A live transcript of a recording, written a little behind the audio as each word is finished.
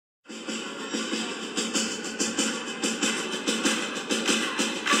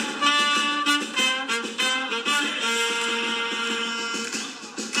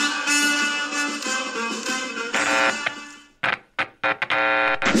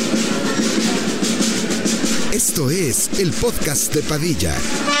Esto es el podcast de Padilla,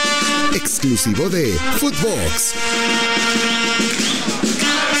 exclusivo de Footbox.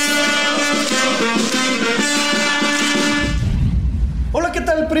 Hola, ¿qué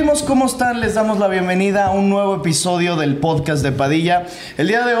tal, primos? ¿Cómo están? Les damos la bienvenida a un nuevo episodio del podcast de Padilla. El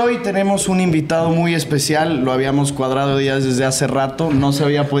día de hoy tenemos un invitado muy especial. Lo habíamos cuadrado ya desde hace rato, no se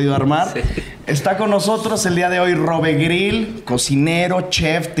había podido armar. Sí. Está con nosotros el día de hoy Robegrill, cocinero,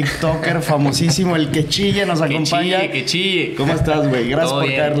 chef, tiktoker, famosísimo, el que Chille nos acompaña. Que Chille. ¿Cómo estás, güey? Gracias por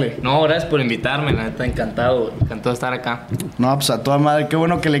caerle. No, gracias por invitarme, la neta, encantado de estar acá. No, pues a toda madre, qué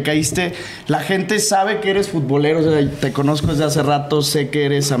bueno que le caíste. La gente sabe que eres futbolero, o sea, te conozco desde hace rato, sé que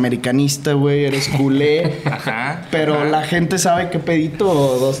eres americanista, güey, eres culé. Ajá. Pero ajá. La gente sabe qué pedito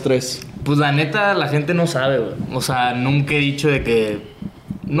o 2, 3. Pues la neta, la gente no sabe, güey. O sea, nunca he dicho de que...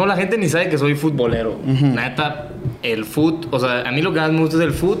 No, la gente ni sabe que soy futbolero. Uh-huh. La neta, el foot... O sea, a mí lo que más me gusta es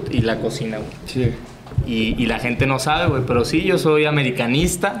el foot y la cocina, güey. Sí. Y la gente no sabe, güey. Pero sí, yo soy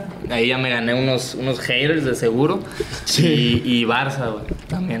americanista. Ahí ya me gané unos haters de seguro. Sí. Y Barça, güey,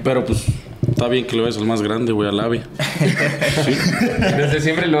 también. Pero pues... Está bien que lo ves al más grande, güey, al AVE. ¿Sí? ¿Desde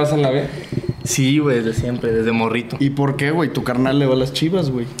siempre lo vas al AVE? Sí, güey, desde siempre, desde morrito. ¿Y por qué, güey? ¿Tu carnal le va a las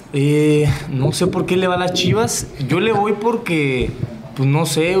Chivas, güey? No sé por qué le va a las Chivas. Yo le voy porque, pues no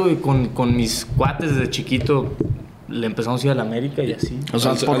sé, güey, con mis cuates desde chiquito le empezamos a ir a la América y así. O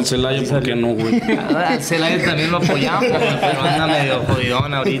sea, al Celaya, ¿por qué no, güey? Al Celaya también lo apoyamos, pero anda medio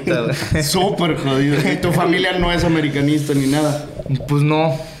jodidón ahorita, güey. Súper jodido. ¿Y tu familia no es americanista ni nada? Pues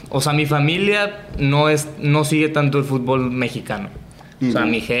no. O sea, mi familia no sigue tanto el fútbol mexicano. O sea,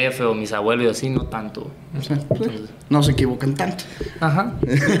 mi jefe o mis abuelos y así, no tanto. O sea, entonces, no se equivocan tanto. Ajá.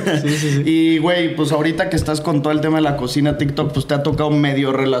 Sí. Y, güey, pues ahorita que estás con todo el tema de la cocina TikTok, pues te ha tocado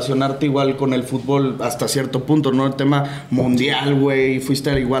medio relacionarte igual con el fútbol hasta cierto punto, ¿no? El tema mundial, güey.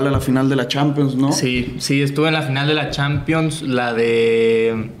 Fuiste igual a la final de la Champions, ¿no? Sí, estuve en la final de la Champions, la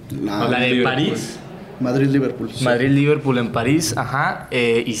de París. Madrid-Liverpool. Sí. Madrid-Liverpool en París, ajá.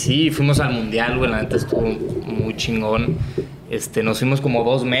 Y sí, fuimos al mundial, güey. La neta estuvo muy chingón. Nos fuimos como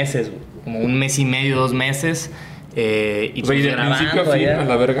 2 meses, güey. Como 1 mes y medio, 2 meses. Y o sea, ¿y de principio a fin a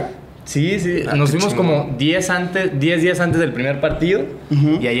la verga? Sí. Nos fuimos como 10 días antes del primer partido.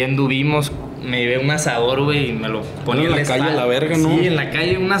 Uh-huh. Y ahí anduvimos. Me llevé un asador, güey, y me lo ponía en la calle a la verga, ¿no? Sí, en la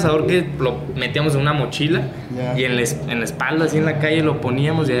calle, un asador que lo metíamos en una mochila. Yeah. Y en la espalda, así en la calle, lo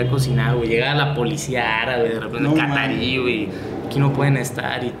poníamos y allá a cocinar, güey. Llegaba la policía árabe, de repente catarí, güey. Aquí no pueden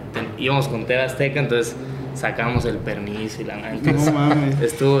estar. Y íbamos con TV Azteca, entonces sacamos el permiso y la nada. No mames.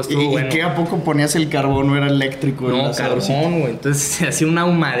 Estuvo bueno. ¿Y qué a poco ponías el carbón? ¿No era eléctrico? No, carbón, güey. Entonces se hacía un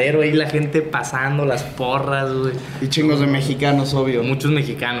ahumadero ahí, la gente pasando, las porras, güey. Y chingos de mexicanos, obvio. Muchos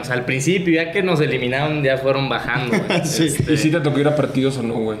mexicanos. Al principio, ya que nos eliminaron, ya fueron bajando, güey. Sí. ¿Y si te tocó ir a partidos o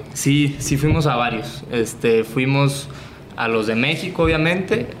no, güey? Sí fuimos a varios. Fuimos a los de México,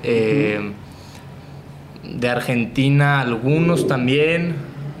 obviamente. De Argentina, algunos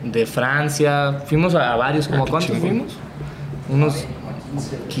también. De Francia, fuimos a varios, ¿como cuántos fuimos? Unos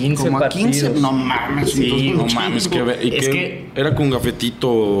 15 ¿como partidos. 15? No mames. Sí, no mames. Que era con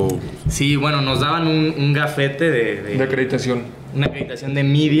gafetito. Sí, bueno, nos daban un gafete de acreditación. Una acreditación de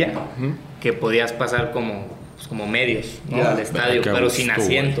media, uh-huh, que podías pasar como medios, ¿no? Al estadio, pero sin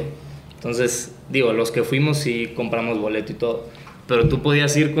asiento. Güey. Entonces, los que fuimos sí compramos boleto y todo. Pero tú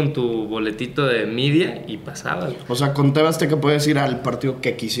podías ir con tu boletito de media y pasabas. O sea, con TV Azteca podías ir al partido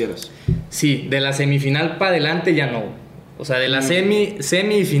que quisieras. Sí, de la semifinal para adelante ya no. O sea, de la semi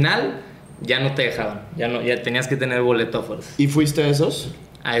y final ya no te dejaban. Ya tenías que tener boleto a fuerza. ¿Y fuiste a esos?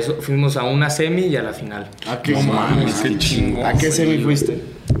 A eso fuimos a una semi y a la final. ¿A qué? No mames, qué chingón. ¿A qué semi fuiste?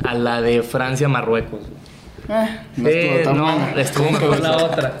 A la de Francia-Marruecos. No estuvo tan mal. Estuvo mejor la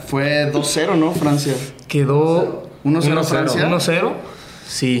otra. Fue 2-0, ¿no? Francia. Quedó 1-0 Francia. 1-0.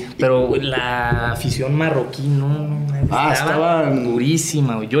 Sí, pero la afición marroquí no estaba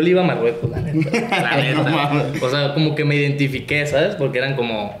durísima, güey. Yo le iba a Marruecos, la neta. No, o sea, como que me identifiqué, ¿sabes? Porque eran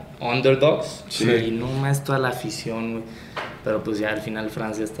como underdogs. Sí. Y no más toda la afición, güey. Pero pues ya al final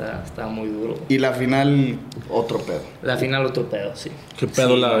Francia estaba muy duro. Y la final, otro pedo. La final, otro pedo, sí. ¿Qué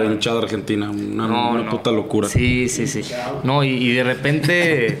pedo la hinchada argentina? Una puta locura. Sí. No, y de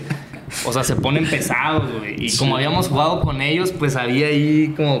repente... O sea, se ponen pesados, güey. Y como habíamos jugado con ellos, pues había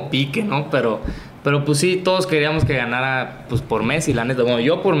ahí como pique, ¿no? Pero pues sí, todos queríamos que ganara, pues, por Messi, la neta. Bueno,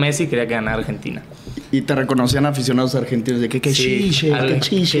 yo por Messi quería que ganara Argentina. Y te reconocían aficionados argentinos de que Chille.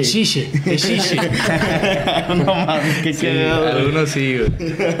 No mames, que sí, algunos sí, güey.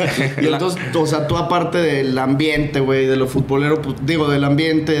 Y entonces, o sea, tú aparte del ambiente, güey, de lo futbolero, pues, digo, del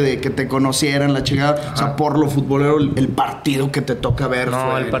ambiente de que te conocieran, la chingada, o sea, por lo futbolero, el partido que te toca ver.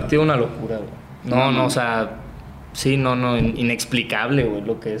 No, el partido una locura, güey. No, o sea, Sí, no, inexplicable, güey,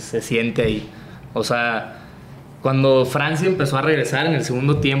 lo que se siente ahí. O sea, cuando Francia empezó a regresar en el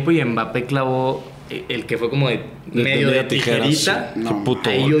segundo tiempo y Mbappé clavó el que fue como de medio de tijerita, no, puto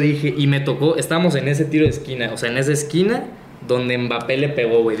ahí yo dije, y me tocó, estábamos en ese tiro de esquina, o sea, en esa esquina donde Mbappé le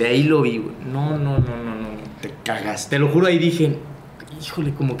pegó, güey, de ahí lo vi, güey. No. Te cagaste. Te lo juro, ahí dije,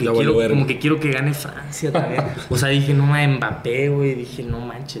 híjole, como que quiero que gane Francia también. O sea, dije, no, Mbappé, güey, dije, no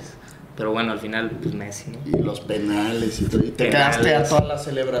manches. Pero bueno, al final, pues Messi, ¿no? Y los penales y todo. Y te quedaste a toda la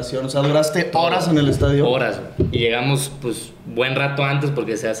celebración. O sea, duraste horas en el estadio. Horas, güey. Y llegamos, pues, buen rato antes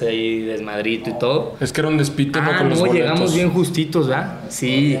porque se hace ahí desmadrito y todo. Es que era un despite, ¿no? Con los boletos. Llegamos bien justitos, ¿verdad?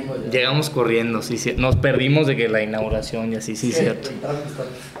 Sí, llegamos corriendo, sí. Nos perdimos de que la inauguración y así, sí, cierto.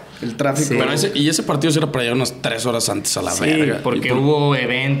 El tráfico. Sí. Bueno, y ese partido era para llegar unas 3 horas antes a la verga. Porque hubo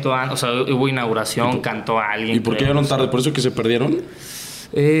evento, o sea, hubo inauguración, cantó alguien. ¿Y por qué llegaron tarde? ¿Por eso que se perdieron?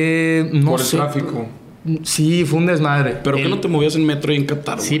 No por el sé. tráfico. Sí, fue un desmadre. ¿Pero qué no te movías en metro y en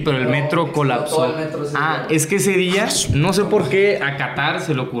Qatar? Sí, pero el metro colapsó. Es que ese día, no sé por qué a Qatar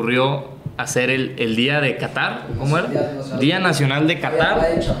se le ocurrió hacer el día de Qatar. ¿Cómo era? Día Nacional de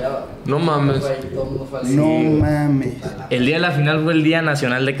Qatar. No mames. No mames. El día de la final fue el Día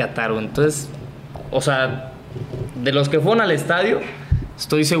Nacional de Qatar, güey. Entonces, o sea, de los que fueron al estadio,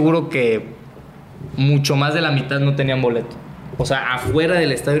 estoy seguro que mucho más de la mitad no tenían boleto. O sea, afuera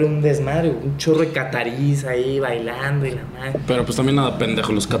del estadio era un desmadre, un chorro de catarís ahí bailando y la madre. Pero pues también nada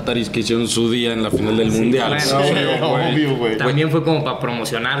pendejo, los cataris que hicieron su día en la final del mundial. Bueno, obvio, güey. También fue como para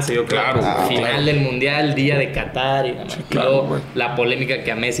promocionarse, yo creo. Claro, final del mundial, día de Qatar y la madre. claro, Luego, güey. la polémica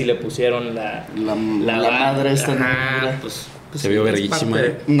que a Messi le pusieron la madre esta negra. Pues Se vio verguísima,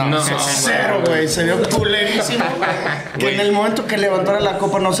 No, cero, güey. Se vio culerísimo. Que en el momento que levantara la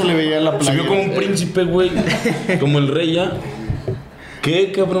copa no se le veía la playa. Se vio como un príncipe, güey. Como el rey ya.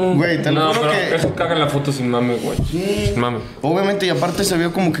 ¿Qué, cabrón? Güey, te lo juro que... Eso caga en la foto sin mame, güey. Sin mame. Obviamente, y aparte se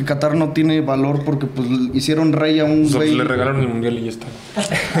vio como que Qatar no tiene valor porque pues hicieron rey a un O sea, güey. pues le regalaron el mundial y ya está.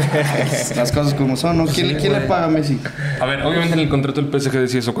 Las cosas como son, ¿no? ¿Quién le paga a Messi? A ver, obviamente en el contrato del PSG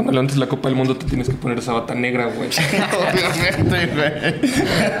decía eso. Cuando levantes la Copa del Mundo te tienes que poner esa bata negra, güey. Obviamente, güey.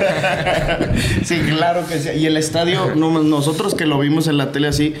 Sí, claro que sí. Y el estadio, nosotros que lo vimos en la tele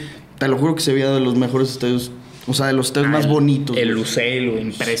así, te lo juro que se veía de los mejores estadios. O sea, de los estadios más bonitos. El Lucelo,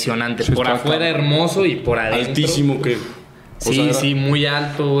 impresionante. Sí, por está afuera hermoso y por adentro. Altísimo que... Sí, muy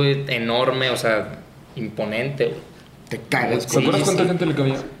alto, güey, enorme, o sea, imponente, güey. Te cagas. ¿Te acuerdas cuánta gente le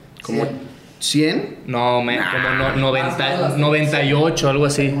cabía? ¿Como 100? No, como 98, algo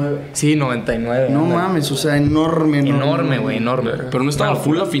así. Sí, 99. No mames, o sea, enorme. Enorme, güey, enorme. Pero no estaba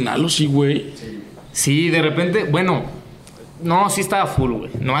full la final, ¿o sí, güey? Sí, de repente, bueno... No, sí estaba full,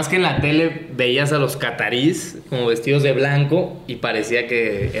 güey. Nomás que en la tele veías a los catarís como vestidos de blanco y parecía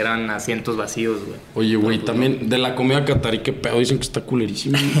que eran asientos vacíos, güey. Oye, güey, también de la comida catarí, ¿qué pedo? Dicen que está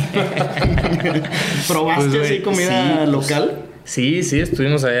culerísima. ¿Probaste Pues, así comida local? Sí,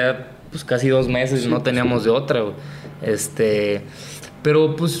 estuvimos allá pues casi 2 meses y no teníamos de otra, güey.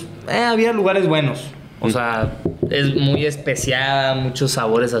 Pero pues había lugares buenos. O sea, es muy especial, muchos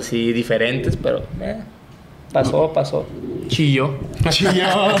sabores así diferentes, pero pasó. Chilló.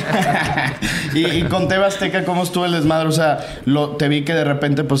 Y con TV Azteca, ¿cómo estuvo el desmadre? O sea, te vi que de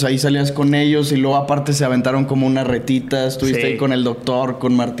repente pues ahí salías con ellos y luego aparte se aventaron como unas retitas. Estuviste ahí con el doctor,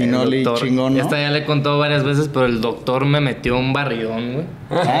 con Martinoli, chingón, ¿no? Esta ya le he contado varias veces, pero el doctor me metió un barridón, güey.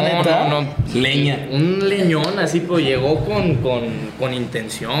 ¿Neta? No. Leña. Un leñón así, pues llegó con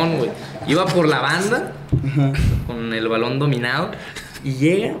intención, güey. Iba por la banda, con el balón dominado, y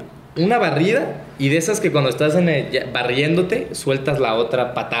llega una barrida, y de esas que cuando estás barriéndote, sueltas la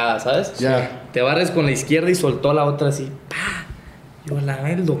otra patada, ¿sabes? Ya. Te barres con la izquierda y soltó la otra así. ¡Pah! Yo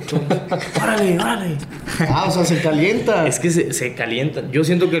el doctor. ¡Órale! O sea, se calienta. Es que se calientan. Yo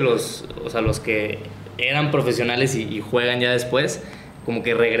siento que los que eran profesionales y juegan ya después, como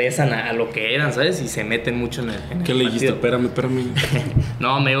que regresan a lo que eran, ¿sabes? Y se meten mucho en el ¿Qué le dijiste? Espérame.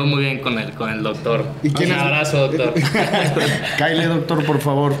 No, me iba muy bien con el doctor. ¿Y quién Un abrazo, doctor. Cáile, doctor, por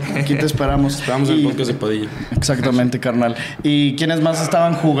favor. Aquí te esperamos. Estábamos en el podcast de Padilla. Exactamente, carnal. ¿Y quiénes más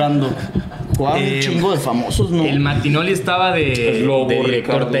estaban jugando? Jugaban un chingo de famosos, ¿no? El Martinoli estaba de director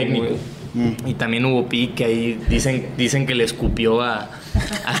Ricardo, técnico. Güey. Y también hubo pique ahí. Dicen que le escupió ¿a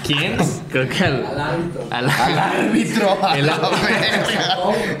quién? Creo que al árbitro. El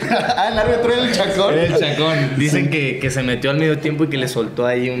árbitro era el Chacón. El Chacón. Dicen que se metió al medio tiempo y que le soltó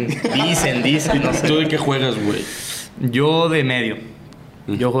ahí un... Dicen, no sé. ¿Tú de qué juegas, güey? Yo de medio.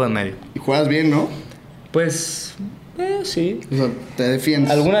 Yo juego de medio. Y juegas bien, ¿no? Pues... sí. O sea, te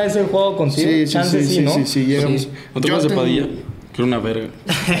defiendes. ¿Alguna vez he jugado contigo? Sí, Chance, ¿no? sí, llegamos. ¿No te acuerdas de Padilla? Era una verga.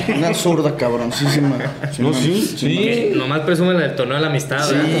 Una zurda, cabroncísima. Sí. Nomás presume el torneo de la amistad.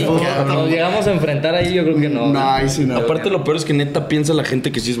 Sí, ¿verdad? Nos llegamos a enfrentar ahí, yo creo que no. No, ahí sí no. Aparte, lo peor es que neta piensa la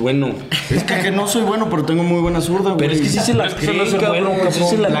gente que sí es bueno. Es que no soy bueno, pero tengo muy buena zurda, güey. Pero es que sí se la cree, cabrón. Sí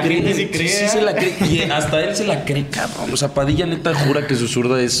se la cree. gente sí cree. Sí se la cree. Y hasta él se la cree, cabrón. O sea, Padilla neta jura que su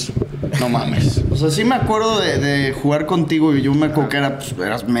zurda es... No mames. O sea, sí me acuerdo de jugar contigo y yo me acuerdo que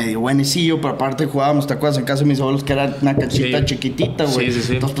eras medio buenecillo, pero aparte jugábamos, ¿te acuerdas? En casa de mis abuelos que era una canchita chiquitita, güey.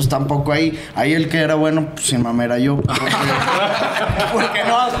 Sí. Entonces, pues tampoco ahí el que era bueno, pues sin mamá era yo. Porque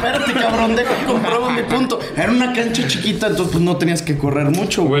no, espérate, cabrón, compruebo mi punto. Era una cancha chiquita, entonces pues no tenías que correr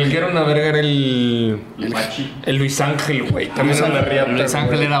mucho, Güey, güey. el que era una verga era el Luis Ángel, güey. También era la riata. Luis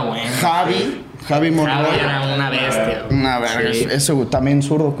Ángel era bueno. Javi Moreno. Javi era una bestia. Una verga. Sí. Ese güey, también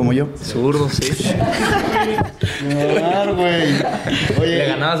zurdo como yo. Zurdo, sí. Claro, güey. Oye, ¿Le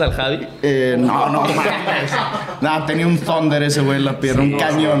ganabas al Javi? No mames. No, tenía un thunder ese güey en la pierna, un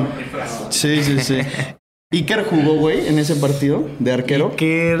cañón. Sí. ¿Iker jugó, güey, en ese partido de arquero?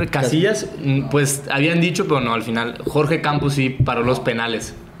 Iker Casillas, pues habían dicho, pero no, al final. Jorge Campos sí paró los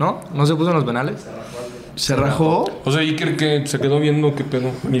penales, ¿no? ¿No se puso en los penales? ¿Se rajó? O sea, Iker que se quedó viendo qué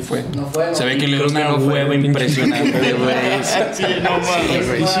pedo. Ni fue. Se ve que le dio una hueva impresionante, güey. Sí, no mames,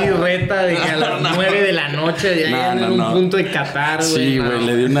 güey. Chirreta de que a las 9 de la noche ya en un punto de Qatar, güey. Sí, güey,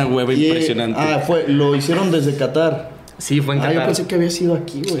 le dio una hueva impresionante. Lo hicieron desde Qatar. Sí, fue en Qatar. Yo pensé que había sido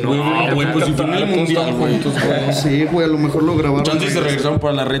aquí, güey. No, güey, pues si fue en el mundial, güey. Sí, güey, a lo mejor lo grabaron. Entonces se regresaron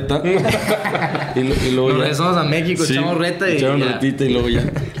para la reta. y luego Nos ya. regresamos a México, Sí, echamos reta y echaron ya. retita y luego ya.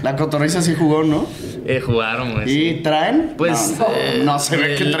 La cotorriza sí jugó, ¿no? Jugaron, güey. ¿Y traen? Pues no se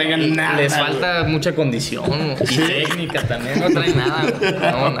ve que traigan nada. Les falta mucha condición y técnica también. No traen nada, güey.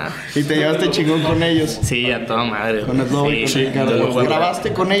 No, nada. Y te llevaste chingón con ellos. Sí, a toda madre. Con Slobo y con Ricardo. muy bueno.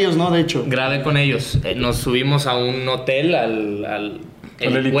 Grabaste con ellos, ¿no? De hecho. Grabé con ellos. Nos subimos a un hotel, al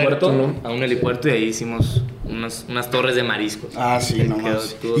helipuerto, ¿no? A un helipuerto y ahí hicimos unas torres de mariscos. Ah, sí, nomás.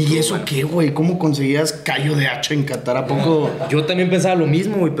 Estuvo ¿Y eso bueno. qué, güey? ¿Cómo conseguías callo de hacha en Qatar? ¿A poco? Yo también pensaba lo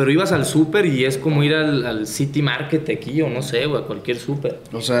mismo, güey, pero ibas al súper y es como ir al City Market aquí o no sé, güey, a cualquier súper.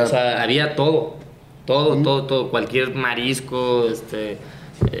 O sea, había todo. Todo. Cualquier marisco,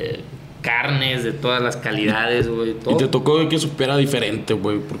 carnes de todas las calidades, güey. Y te tocó que supiera diferente,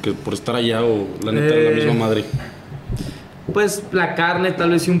 güey, porque por estar allá o la neta era la misma madre. Pues la carne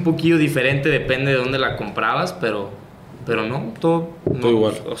tal vez sí un poquillo diferente, depende de dónde la comprabas, pero no, todo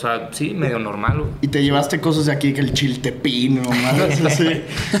igual. O sea, sí, medio normal, güey. ¿Y te llevaste cosas de aquí que el chiltepín o más así?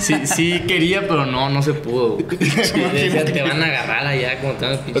 Sí quería, pero no se pudo. Decían, te van a agarrar allá como te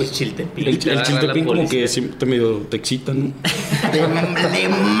van a pinches chiltepín. El chiltepín como que siempre medio te excita, ¿no? Le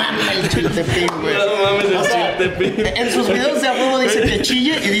mama el chiltepín, güey. No mames, el chiltepín. En sus videos de a huevo dice que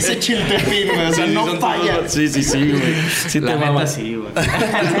Chille y dice chiltepín, güey. O sea, no falla. Sí, güey. Sí La te neta mama. sí, güey.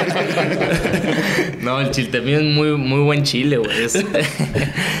 No, el chiltepín es muy buen chile, güey.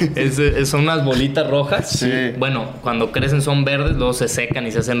 Son unas bolitas rojas. Sí. Bueno, cuando crecen son verdes, luego se secan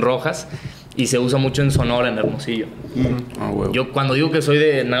y se hacen rojas. Y se usa mucho en Sonora, en Hermosillo. Ah, güey. Yo cuando digo que soy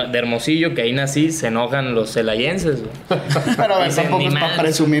de Hermosillo, que ahí nací, se enojan los celayenses, güey. Pero a ver, Dicen, tampoco ni es para madres.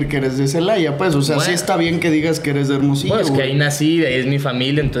 presumir que eres de Celaya, pues. O sea, Bueno. sí está bien que digas que eres de Hermosillo, Pues que güey. ahí nací, de ahí es mi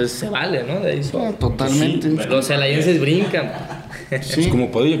familia, entonces se vale, ¿no? De ahí soy. Ah, totalmente. Los celayenses brincan. Sí. Es como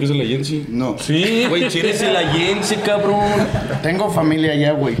Padilla, que es el ayense. No. Sí, güey, si eres el ayense, cabrón. Tengo familia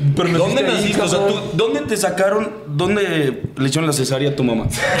allá, güey. Pero ¿dónde naciste? O sea, ¿dónde te sacaron? ¿Dónde le hicieron la cesárea a tu mamá?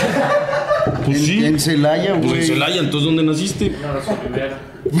 Pues sí. En Celaya, Pues en güey. Celaya, entonces ¿dónde naciste?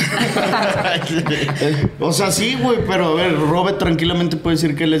 O sea, sí, güey, pero a ver, Robert tranquilamente puede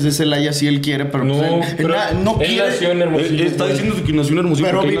decir que él es de Celaya si él quiere, pero No, pues, él pero no él quiere. nació en Hermosillo. Está güey. diciendo que nació en Hermosillo.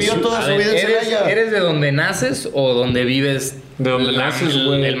 Pero porque él vivió nació- toda A su ver, vida en Celaya. ¿eres de donde naces o donde vives? De donde naces,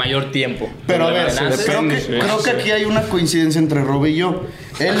 güey. El mayor tiempo. Pero a ver, ¿Donde naces? creo que aquí hay una coincidencia entre Robe y yo.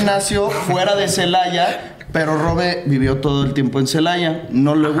 Él nació fuera de Celaya, pero Robe vivió todo el tiempo en Celaya.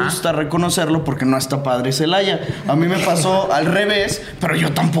 No le gusta reconocerlo porque no está padre Celaya. A mí me pasó al revés, pero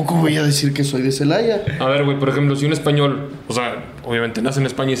yo tampoco voy a decir que soy de Celaya. A ver, güey, por ejemplo, si un español, o sea, obviamente nace en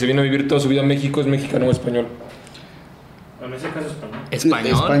España y se viene a vivir toda su vida a México, ¿es mexicano o español?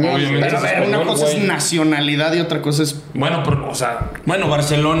 Español. Obviamente Pero a es ver, una español, cosa es güey. nacionalidad y otra cosa es... Bueno, pero, o sea, Bueno,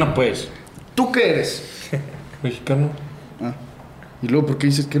 Barcelona, pues. ¿Tú qué eres? mexicano, Ah. Y luego, ¿por qué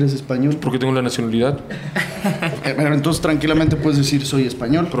dices que eres español? porque tengo la nacionalidad. Pero entonces tranquilamente puedes decir soy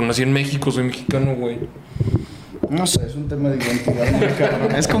español. Pero nací en México, soy mexicano, güey. No sé, es un tema de identidad, muy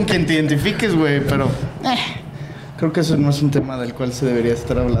cabrón. Es con quien te identifiques, güey, pero... Creo que eso no es un tema del cual se debería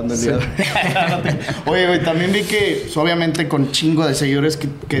estar hablando el día de hoy. Oye, güey, también vi que, pues, obviamente, con chingo de seguidores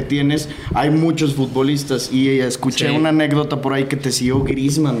que tienes, hay muchos futbolistas. Y escuché una anécdota por ahí que te siguió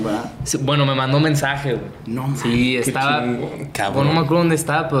Griezmann, ¿verdad? Sí, bueno, me mandó un mensaje, güey. No, sí, estaba. Cabrón. No me acuerdo dónde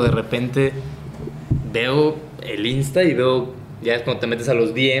estaba, pero de repente veo el Insta y veo, ya es cuando te metes a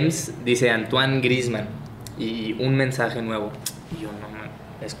los DMs, dice Antoine Griezmann. Y un mensaje nuevo. Y yo, no,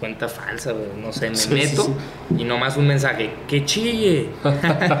 es cuenta falsa, güey. No sé, me meto y nomás un mensaje. ¡Que chille!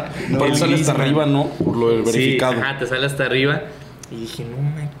 Por eso sale hasta arriba, ¿no? Por lo del verificado. Ajá, te sale hasta arriba. Y dije, no,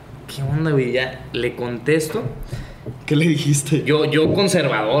 ¿qué onda, güey? Ya le contesto. ¿Qué le dijiste? Yo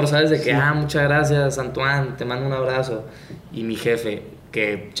conservador, ¿sabes? De que, muchas gracias, Antoine, te mando un abrazo. Y mi jefe,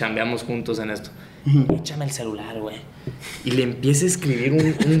 que chambeamos juntos en esto, échame el celular, güey. Y le empieza a escribir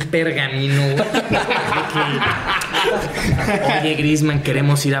un pergamino, güey. Oye, Griezmann,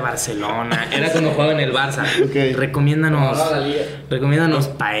 queremos ir a Barcelona. Era cuando jugaba en el Barça. Okay. Recomiéndanos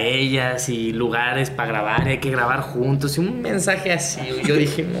paellas y lugares para grabar. Hay que grabar juntos. Y un mensaje así, güey. Yo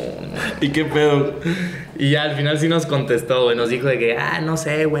dije, no. ¿Y qué pedo? Y ya al final sí nos contestó, güey. Nos dijo de que, no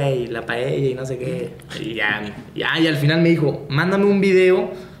sé, güey, la paella y no sé qué. Y y al final me dijo, mándame un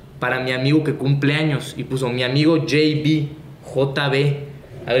video para mi amigo que cumple años. Y puso mi amigo JB.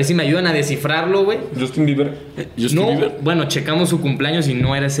 A ver si me ayudan a descifrarlo, güey. Justin Bieber. Bueno, checamos su cumpleaños y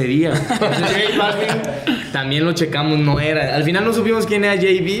no era ese día. También lo checamos, no era. Al final no supimos quién era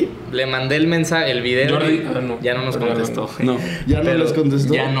JB. Le mandé el mensaje, el video. Ya no nos contestó. Ya no nos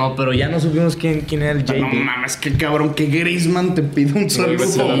contestó. Ya no, pero ya no supimos quién era el JB. No mames, qué cabrón, que Griezmann te pide un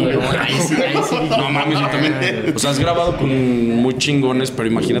saludo. Ahí sí. No mames, yo también. O sea, has grabado con muy chingones, pero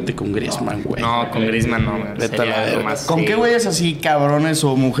imagínate con Griezmann, güey. No, con Griezmann no. Vete a la verga. ¿Con qué güeyes así cabrones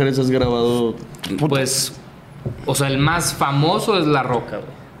o mujeres has grabado? Pues, o sea, el más famoso es La Roca,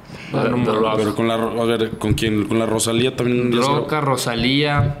 güey. Pero ¿con quién? ¿Con la Rosalía también? Roca,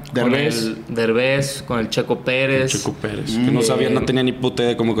 Rosalía, Derbez, con el Checo Pérez. Que no sabía, no tenía ni puta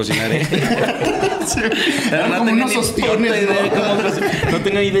idea de cómo cocinar. Eran como unos ostiones, no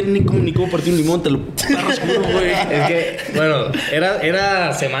tenía idea ni cómo partir un limón, te lo juro, güey. Es que, bueno,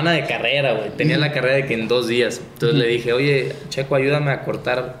 era semana de carrera, güey. Tenía la carrera de que en 2 días. Entonces le dije, oye, Checo, ayúdame a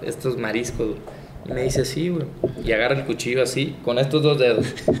cortar estos mariscos, güey. Y me dice así, güey. Y agarra el cuchillo así, con estos 2 dedos.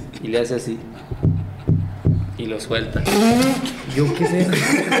 Y le hace así. Y lo suelta. Y yo, ¿qué sé?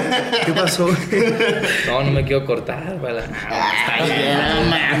 ¿Qué pasó? No me quiero cortar, ¿verdad? Está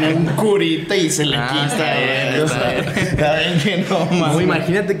bien. Un curita y se le quita. Está bien. No,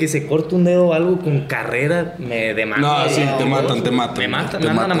 imagínate que se corta un dedo o algo con carrera, me demandan. No, sí, te matan. Me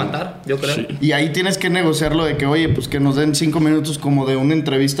mandan a matar, yo creo. Sí. Y ahí tienes que negociarlo de que, oye, pues que nos den 5 minutos como de una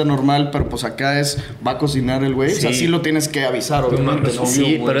entrevista normal, pero pues acá va a cocinar el güey. Sí. O sea, sí lo tienes que avisar, obviamente, ¿no?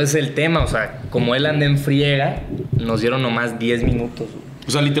 Sí, pero es el tema, o sea, como él anda en friega, nos dieron nomás 10 minutos.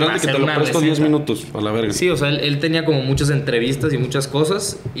 O sea, literal, de que te lo presto 10 minutos a la verga. Sí, o sea, él tenía como muchas entrevistas y muchas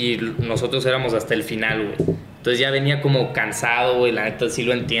cosas y nosotros éramos hasta el final, güey. Entonces ya venía como cansado, güey, la neta sí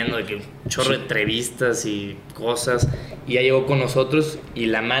lo entiendo, de que un chorro de entrevistas y cosas. Y ya llegó con nosotros y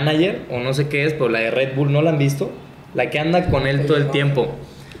la manager, o no sé qué es, pero la de Red Bull, ¿no la han visto? La que anda con él todo el tiempo.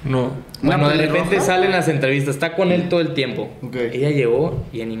 No. Bueno, de repente salen las entrevistas, está con él todo el tiempo. Okay. Ella llegó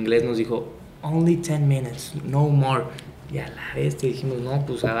y en inglés nos dijo, only 10 minutes, no more. Y a la vez dijimos, no,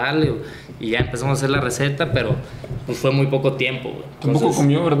 pues a darle. Y ya empezamos a hacer la receta, pero pues fue muy poco tiempo, güey. Tampoco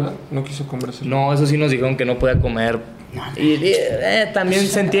comió, ¿verdad? No quiso comerse. No, eso sí nos dijeron que no podía comer. Y también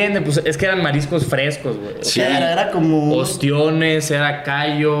se entiende, pues es que eran mariscos frescos, güey. Sí, era como... Ostiones, era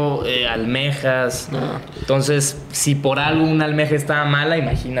callo, almejas. Entonces, si por algo una almeja estaba mala,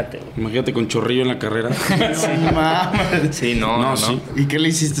 imagínate, güey. Imagínate con chorrillo en la carrera. No mames. Sí, no. Sí. ¿Y qué le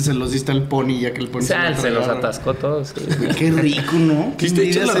hiciste? ¿Se los diste al pony ya que el pony Se los atascó todos. Qué rico, ¿no? ¿Sí te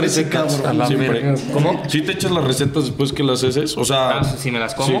echas las recetas? ¿Cómo? ¿Sí te echas las recetas después que las haces? O sea... si me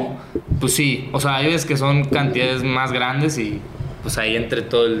las como, pues sí. O sea, hay veces que son cantidades más grandes y pues ahí entre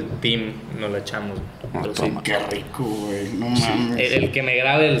todo el team nos lo echamos. Pero sí. Qué rico, güey. No mames. El que me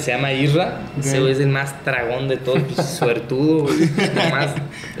grabe se llama Isra. Ese güey es el más tragón de todos, pues, suertudo, güey. Nomás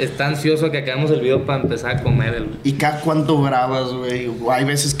está ansioso que acabemos el video para empezar a comer. ¿Y cada cuánto grabas, güey? Hay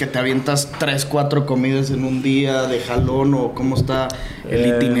veces que te avientas 3, 4 comidas en un día de jalón, o cómo está el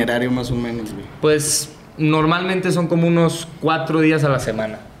itinerario más o menos, güey. Pues normalmente son como unos 4 días a la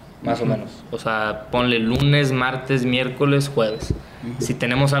semana. Más o menos. O sea, ponle lunes, martes, miércoles, jueves. Si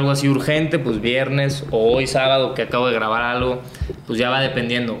tenemos algo así urgente, pues viernes o hoy sábado que acabo de grabar algo, pues ya va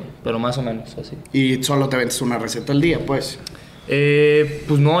dependiendo, pero más o menos así. ¿Y solo te vendes una receta al día, pues?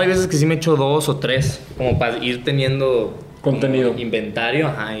 Pues no, hay veces que sí me echo 2 o 3, como para ir teniendo contenido,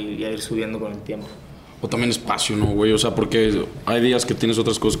 inventario, y a ir subiendo con el tiempo. O también espacio, ¿no, güey? O sea, porque hay días que tienes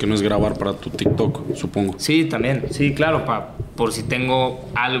otras cosas que no es grabar para tu TikTok, supongo. Sí, también. Sí, claro, por si tengo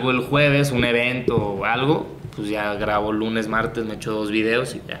algo el jueves, un evento o algo, pues ya grabo lunes, martes, me echo 2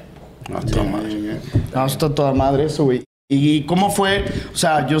 videos y ya. Toda madre. No, está toda madre eso, güey. ¿Y cómo fue? O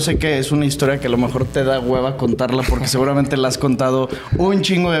sea, yo sé que es una historia que a lo mejor te da hueva contarla porque seguramente la has contado un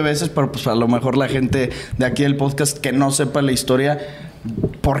chingo de veces, pero pues a lo mejor la gente de aquí del podcast que no sepa la historia,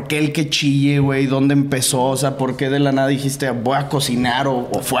 ¿por qué el que Chille, güey? ¿Dónde empezó? O sea, ¿por qué de la nada dijiste voy a cocinar? ¿O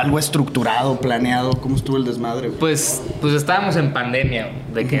fue algo estructurado, planeado? ¿Cómo estuvo el desmadre, güey? Pues estábamos en pandemia,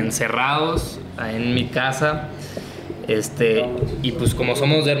 de que encerrados en mi casa. Y pues como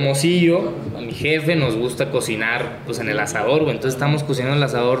somos de Hermosillo, a mi jefe nos gusta cocinar pues en el asador, güey. Entonces estamos cocinando en el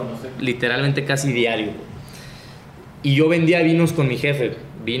asador literalmente casi diario. Y yo vendía vinos con mi jefe,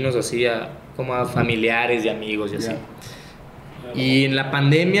 vinos así como a familiares y amigos y así. Y en la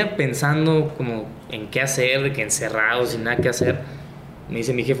pandemia, pensando como en qué hacer, de que encerrados, sin nada que hacer, me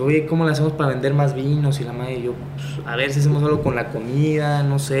dice mi jefe, oye, ¿cómo le hacemos para vender más vinos? Y la madre, y yo, pues, a ver si hacemos algo con la comida,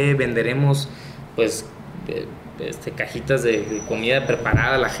 no sé, venderemos pues cajitas de comida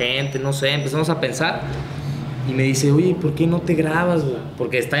preparada a la gente, no sé. Empezamos a pensar y me dice, oye, ¿por qué no te grabas, güey?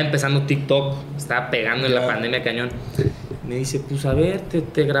 Porque estaba empezando TikTok, estaba pegando en la pandemia cañón. Me dice, pues a ver,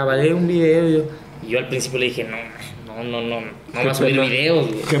 te grabaré un video. Y yo al principio le dije, no vas a subir videos,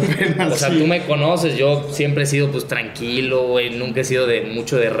 güey. Qué pena. O sea, tú me conoces, yo siempre he sido pues tranquilo, güey, nunca he sido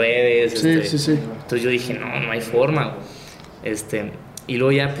mucho de redes. Sí. Entonces yo dije, no hay forma, güey. Y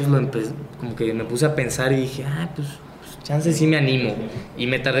luego ya pues como que me puse a pensar y dije, pues chance sí me animo. Y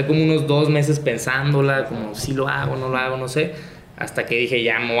me tardé como unos 2 meses pensándola, como si lo hago, no lo hago, no sé. Hasta que dije,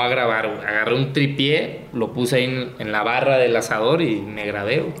 ya me voy a grabar, güey. Agarré un tripié, lo puse ahí en la barra del asador y me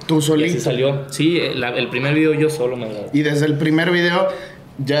grabé, güey. ¿Tú solito? Y así salió. Sí, el primer video yo solo me grabé. ¿Y desde el primer video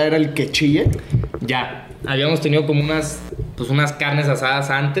ya era el que Chille? Ya, habíamos tenido como unas carnes asadas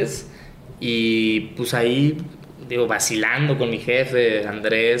antes. Y pues ahí, digo, vacilando con mi jefe,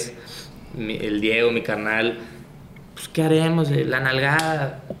 Andrés, el Diego, mi carnal. Pues, ¿qué haremos? La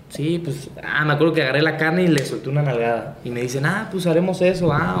nalgada. Sí, pues, me acuerdo que agarré la carne y le solté una nalgada. Y me dicen, pues haremos eso.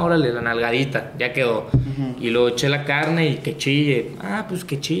 Órale, la nalgadita. Ya quedó. Y luego eché la carne y que chille. Pues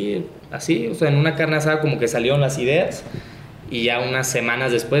que chille. Así, o sea, en una carne asada como que salieron las ideas. Y ya unas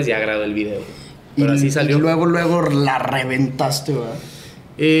semanas después ya grabé el video. Pero así salió. Y luego la reventaste, ¿verdad?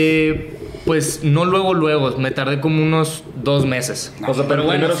 Pues no luego. Me tardé como unos 2 meses. O sea, pero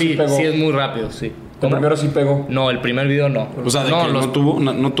bueno, sí es muy rápido, sí. ¿El primero sí pegó? No, el primer video no. O sea, de que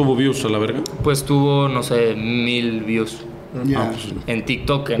no tuvo views a la verga. Pues tuvo, no sé, 1000 views. Pues en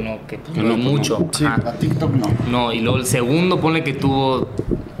TikTok que no es mucho. No. Sí, a TikTok no. No, y luego el segundo ponle que tuvo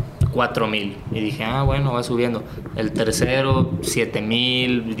 4000. Y dije, bueno, va subiendo. El tercero,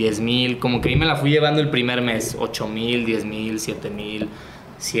 7000, 10000. Como que ahí me la fui llevando el primer mes. 8000, 10000, 7000.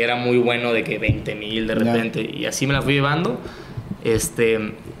 Si era muy bueno de que 20000 de repente. Y así me la fui llevando.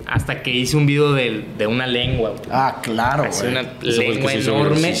 Hasta que hice un video de una lengua. Claro, güey. Una Eso lengua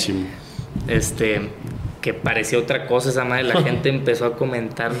enorme. Que parecía otra cosa esa madre. La gente empezó a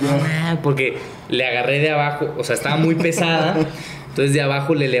comentar, porque le agarré de abajo, o sea, estaba muy pesada. Entonces de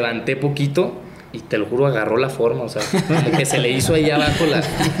abajo le levanté poquito y te lo juro, agarró la forma, o sea, como que se le hizo ahí abajo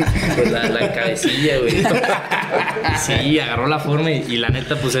la cabecilla, güey. Sí, agarró la forma y la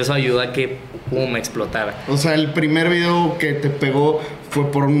neta, pues eso ayudó a que me explotara. O sea, el primer video que te pegó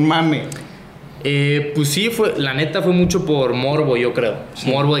fue por un mame. Pues sí, la neta fue mucho por morbo, yo creo. Sí.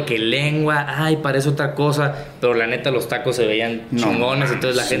 Morbo de que lengua, parece otra cosa. Pero la neta los tacos se veían chingones.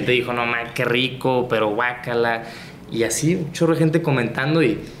 Entonces la gente dijo, no man, qué rico, pero guácala. Y así, un chorro de gente comentando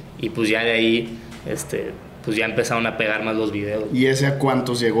y pues ya de ahí, pues ya empezaron a pegar más los videos. ¿Y ese a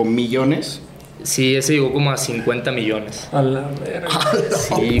cuántos llegó? ¿Millones? Sí, ese llegó como a 50 millones. A la verga.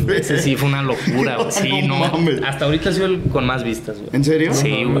 Sí, ese sí fue una locura, güey. Sí, no. Hasta ahorita ha sido el con más vistas, güey. ¿En serio?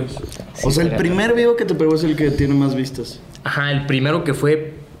 Sí, güey. Sí, o sea, el primer video que te pegó es el que tiene más vistas. Ajá, el primero que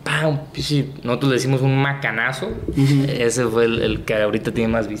fue, nosotros le decimos un macanazo. Ese fue el que ahorita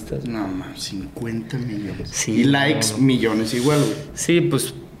tiene más vistas. No, man, 50 millones. Sí, y likes, millones igual, güey. Sí,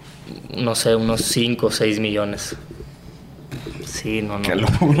 pues, no sé, unos 5 o 6 millones. Sí, no. Qué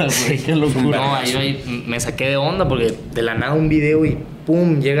locura, güey, qué locura. No, ahí me saqué de onda porque de la nada un video y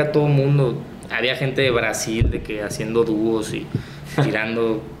 ¡pum! Llega todo el mundo. Había gente de Brasil de que haciendo dúos y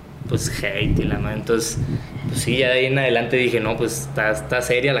tirando pues hate y la madre. Entonces, pues sí, ya de ahí en adelante dije, no, pues está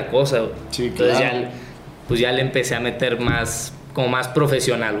seria la cosa. Sí, entonces claro. ya le empecé a meter más como más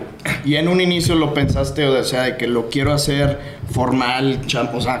profesional, güey. ¿Y en un inicio lo pensaste, o sea, de que lo quiero hacer formal,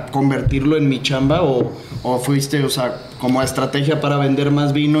 o sea, convertirlo en mi chamba, o fuiste, o sea, como estrategia para vender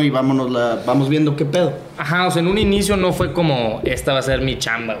más vino y vamos viendo qué pedo? Ajá, o sea, en un inicio no fue como, esta va a ser mi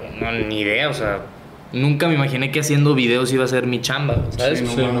chamba, güey, no, ni idea, o sea, nunca me imaginé que haciendo videos iba a ser mi chamba, ¿sabes? Sí,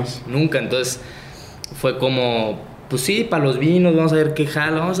 no. Nunca, entonces fue como, pues sí, para los vinos, vamos a ver qué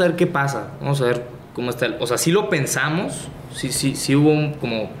jala, vamos a ver qué pasa, vamos a ver cómo está, o sea, sí lo pensamos, sí hubo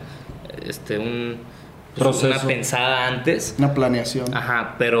proceso, una pensada antes. Una planeación.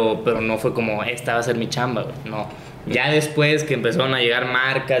 Ajá, pero no fue como, esta va a ser mi chamba, güey, no. Ya después que empezaron a llegar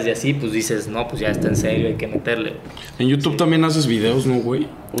marcas y así, pues dices, no, pues ya está en serio, hay que meterle. En YouTube también haces videos, ¿no, güey?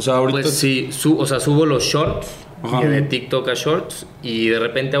 O sea, ahorita... Pues sí, subo los shorts, de TikTok a shorts, y de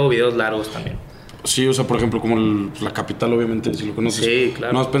repente hago videos largos también. Sí, o sea, por ejemplo, como la Capital, obviamente, si lo conoces. Sí,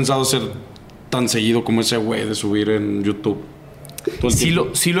 claro. ¿No has pensado ser tan seguido como ese güey de subir en YouTube todo el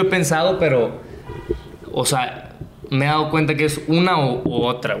tiempo? Sí lo he pensado, pero, o sea, me he dado cuenta que es una u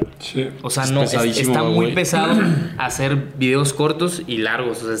otra, güey. Sí. O sea, Es no, pesadísimo, está muy güey. pesado hacer videos cortos y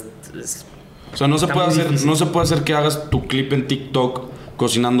largos. O sea, O sea, no se puede hacer que hagas tu clip en TikTok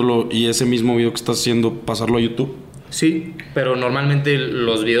cocinándolo y ese mismo video que estás haciendo pasarlo a YouTube. sí, pero normalmente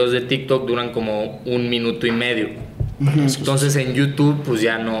los videos de TikTok duran como 1 minuto y medio. Entonces en YouTube pues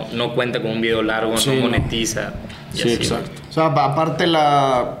ya no cuenta con un video largo, Sí, no no. monetiza. y Sí, así. exacto. O sea, aparte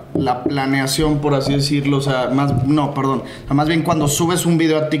la planeación, por así decirlo, o sea, más bien cuando subes un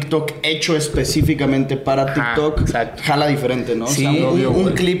video a TikTok hecho específicamente para Ajá, TikTok, exacto. jala diferente, ¿no? Sí, o sea, obvio, un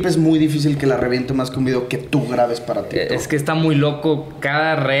güey. clip es muy difícil que la reviente más que un video que tú grabes para TikTok. Es que está muy loco.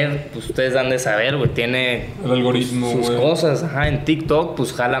 Cada red, pues ustedes han de saber, güey, tiene El algoritmo, sus güey. cosas. Ajá, en TikTok,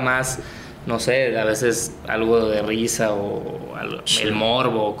 pues jala más, no sé, a veces algo de risa o el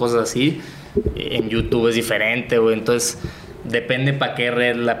morbo o cosas así. En YouTube es diferente, güey. Entonces, depende para qué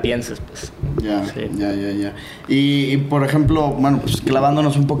red la pienses, pues. Ya, Sí. ya. Y, por ejemplo, bueno, pues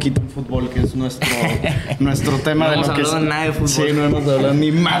clavándonos un poquito en fútbol, que es nuestro tema No de hemos lo que hablado nada de fútbol. Sí, no hemos hablado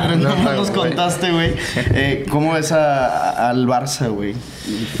ni madre, no No, nos güey. contaste, güey. ¿Cómo ves al Barça, güey?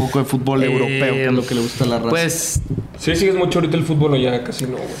 Un poco de fútbol europeo, que es lo que le gusta a la raza. Pues, ¿Sí sigues mucho ahorita el fútbol o ya casi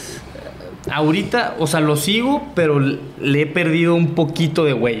no, güey? ahorita, o sea, lo sigo, pero le he perdido un poquito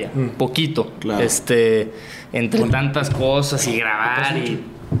de huella. Poquito. Claro. Entre tantas cosas y grabar y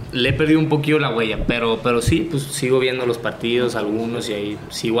le he perdido un poquito la huella. Pero sí, pues sigo viendo los partidos, algunos, y ahí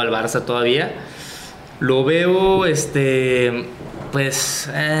sigo al Barça todavía. Lo veo, pues,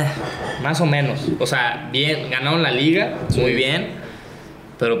 más o menos. O sea, bien, ganaron la liga, muy bien.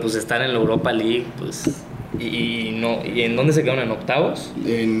 Pero pues estar en la Europa League, pues... ¿Y en dónde se quedaron? ¿En octavos?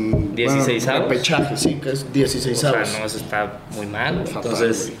 En 16avos. Repechaje, sí, que es 16avos. O sea, no, eso está muy mal. Fatal,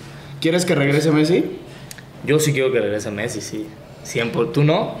 Entonces, güey. ¿Quieres que regrese Messi? yo sí quiero que regrese Messi, sí. 100%. ¿Tú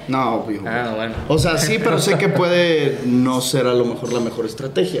no? No, obvio. Ah, bueno. O sea, sí, pero sé que puede no ser a lo mejor la mejor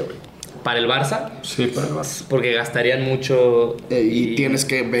estrategia, güey. ¿Para el Barça? Sí, para el Barça. Porque gastarían mucho. Y tienes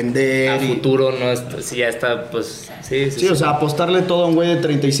que vender. A futuro no está, si ya está, pues. Sí, o sea, apostarle todo a un güey de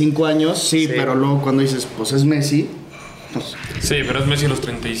 35 años, sí, Sí. pero luego cuando dices, pues es Messi, pues... Sí, pero es Messi a los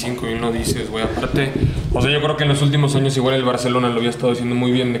 35 y no dices, güey. Aparte, o sea, yo creo que en los últimos años igual el Barcelona lo había estado haciendo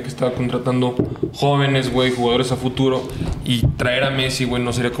muy bien, de que estaba contratando jóvenes, güey, jugadores a futuro. Y traer a Messi, güey,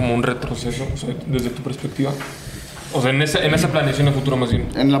 no sería como un retroceso, o sea, desde tu perspectiva. O sea, en esa planeación a futuro más bien.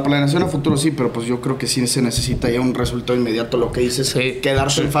 En la planeación a futuro sí, pero pues yo creo que sí se necesita ya un resultado inmediato. Lo que dices, Sí.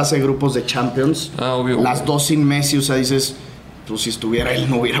 quedarse en fase de grupos de Champions. Ah, obvio. Las dos sin Messi, o sea, dices, pues si estuviera él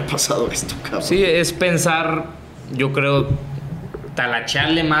no hubiera pasado esto, cabrón. Sí, es pensar, yo creo,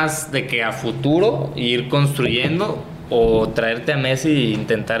 talacharle más de que a futuro, ir construyendo, o traerte a Messi e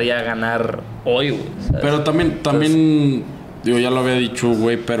intentar ya ganar hoy, güey. ¿Sabes? Pero también digo, ya lo había dicho,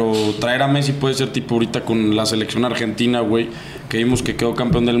 güey, pero traer a Messi puede ser tipo ahorita con la selección argentina, güey, que vimos que quedó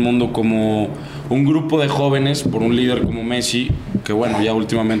campeón del mundo, como un grupo de jóvenes por un líder como Messi, que bueno, ya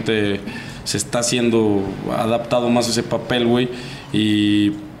últimamente se está haciendo adaptado más a ese papel, güey,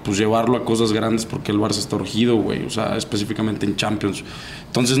 y pues llevarlo a cosas grandes porque el Barça está urgido, güey, o sea, específicamente en Champions.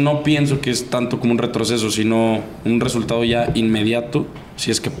 Entonces no pienso que es tanto como un retroceso, sino un resultado ya inmediato, si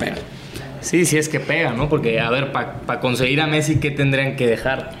es que pega. Sí, sí es que pega, ¿no? Porque, a ver, para conseguir a Messi, ¿qué tendrían que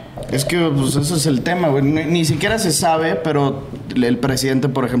dejar? Es que pues ese es el tema, güey. Ni siquiera se sabe, pero el presidente,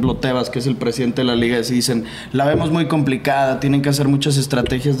 por ejemplo, Tebas, que es el presidente de la liga, así dicen, la vemos muy complicada, tienen que hacer muchas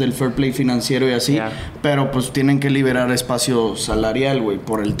estrategias del fair play financiero y así, Claro. pero pues tienen que liberar espacio salarial, güey,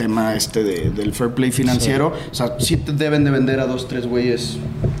 por el tema del fair play financiero. O sea, sí te deben de vender a 2, 3 güeyes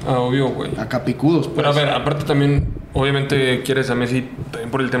Ah, obvio, güey. acá picudos, pues. Pero a ver, aparte también, obviamente quieres a Messi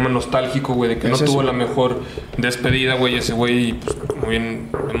también por el tema nostálgico, güey, de que no tuvo la mejor despedida, güey. Ese güey, pues, como bien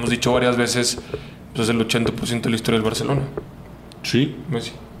hemos dicho varias veces, pues es el 80% de la historia del Barcelona. Sí.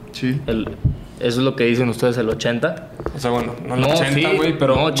 Messi. Sí. Eso es lo que dicen ustedes, el 80. O sea, bueno, no el 80, güey,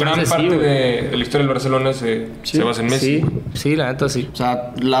 pero gran parte de la historia del Barcelona se basa en Messi. Sí, la neta sí. O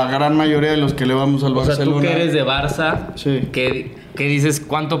sea, la gran mayoría de los que le vamos al Barcelona. O sea, tú que eres de Barça, sí. ¿qué dices?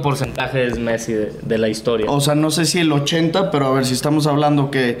 ¿Cuánto porcentaje es Messi de la historia? O sea, no sé si el 80, pero a ver, si estamos hablando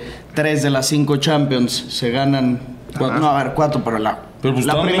que 3 de las 5 Champions se ganan... No, a ver, 4, pero la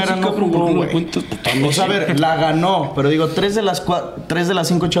primera no jugó, güey. O sea, a ver, la ganó, pero digo, 3 de las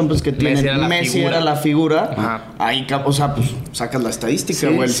 5 Champions que tiene Messi era la figura. Ajá. Ahí, o sea, pues sacas la estadística,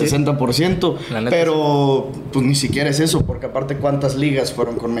 güey, sí, el 60%. Pero, sí. pues ni siquiera es eso, porque aparte, ¿cuántas ligas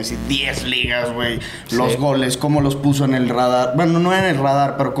fueron con Messi? 10 ligas, güey. Los goles, cómo los puso en el radar. Bueno, no en el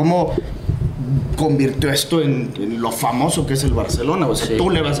radar, pero cómo convirtió esto en lo famoso que es el Barcelona. O sea, tú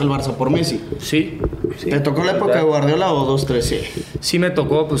le vas al Barça por Messi. Sí. ¿Te tocó la época de Guardiola o 2-3? Sí. Sí me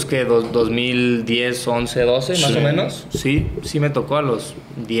tocó, pues que 2010, 11, 12 más o menos. Sí me tocó a los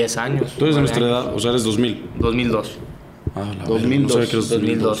 10 años. ¿Tú eres de nuestra edad? O sea, eres 2000. 2002. La 2002. No sabía que eras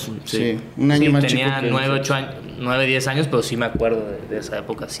 2002. Sí. Un año más chico. Tenía 9, 10 años, pero sí me acuerdo de esa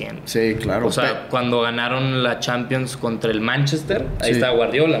época 100. Sí, claro. O sea, cuando ganaron la Champions contra el Manchester, ahí está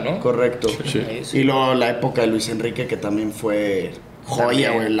Guardiola, ¿no? Correcto. Sí. Y luego la época de Luis Enrique, que también fue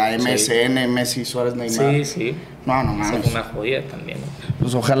joya, güey. La MSN, Messi, Suárez, Neymar. Sí. No Esa mames. fue una joya también, ¿no?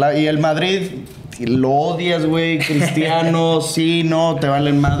 Pues ojalá. Y el Madrid, lo odias, güey. Cristiano, sí, no, te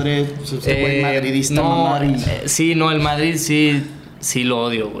valen madre. Este güey madridista, mamar. El Madrid sí lo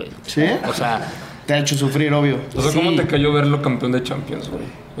odio, güey. ¿Sí? O sea, te ha hecho sufrir, obvio. O sea, ¿cómo te cayó verlo campeón de Champions, güey?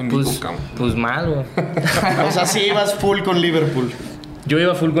 En Vivo Camp. Pues mal, güey. O sea, sí ibas full con Liverpool. Yo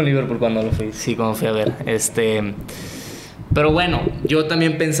iba full con Liverpool cuando lo fui. Sí, cuando fui a ver. Pero bueno, yo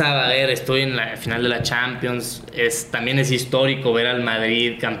también pensaba, a ver, estoy en la final de la Champions. También es histórico ver al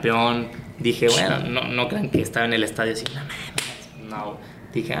Madrid campeón. Dije, bueno, no crean que estaba en el estadio así. No.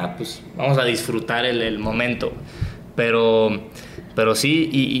 Dije, pues vamos a disfrutar el momento. Pero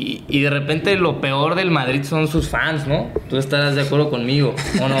sí, y de repente lo peor del Madrid son sus fans, ¿no? Tú estarás de acuerdo conmigo,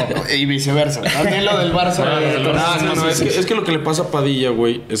 ¿o no? Y viceversa. También lo del Barça. Es que lo que le pasa a Padilla,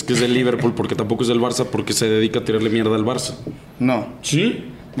 güey, es que es del Liverpool, porque tampoco es del Barça, porque se dedica a tirarle mierda al Barça. No. ¿Sí?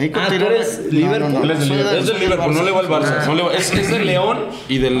 ¿tú eres Liverpool? No, Él es del Liverpool, no le va al Barça. Es del León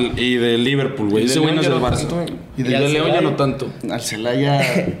y del Liverpool, güey. Ese güey no es del Barça. Y del León ya no tanto. Al Celaya,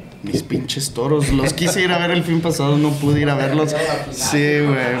 mis pinches toros. Los quise ir a ver el fin pasado, no pude ir a verlos. Sí,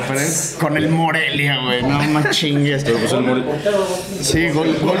 güey. Pero con el Morelia, güey. No más chingues. Sí,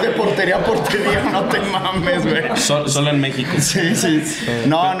 gol de portería a portería, no te mames, güey. Solo en México. Sí.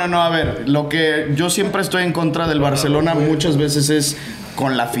 No. A ver, lo que yo siempre estoy en contra del Barcelona muchas veces es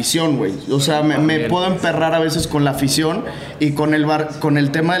con la afición, güey. O sea, me puedo emperrar a veces con la afición y con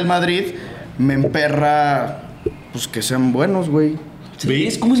el tema del Madrid me emperra, pues que sean buenos, güey.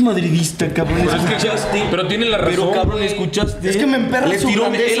 ¿Ves cómo es madridista, cabrón? ¿Escuchaste? Pero tiene la razón. Pero, cabrón, ¿escuchaste? Es que me emperra su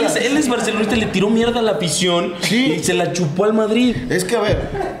grandeza. Él es barcelonista, le tiró mierda a la afición y se la chupó al Madrid. Es que, a ver,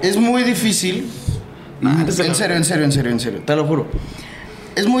 es muy difícil. En serio, te lo juro.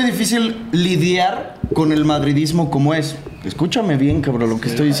 Es muy difícil lidiar con el madridismo como es. Escúchame bien, cabrón, lo que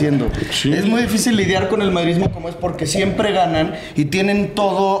estoy diciendo. Sí. Es muy difícil lidiar con el madridismo como es porque siempre ganan y tienen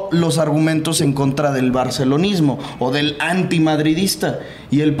todos los argumentos en contra del barcelonismo o del antimadridista.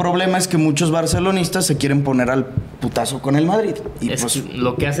 Y el problema es que muchos barcelonistas se quieren poner al putazo con el Madrid. Y pues,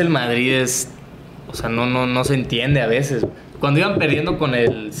 lo que hace el Madrid es... O sea, no se entiende a veces. Cuando iban perdiendo con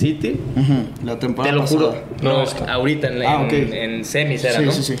el City, la temporada te lo juro, pasada. ahorita en semis era,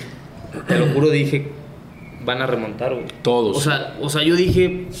 ¿no? Sí. Te lo juro, dije, van a remontar, güey. Todos. O sea, yo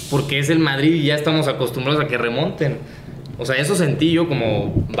dije, porque es el Madrid y ya estamos acostumbrados a que remonten. O sea, eso sentí yo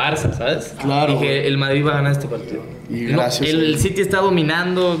como Barça, ¿sabes? Claro. Dije, el Madrid va a ganar este partido. Y gracias. El City está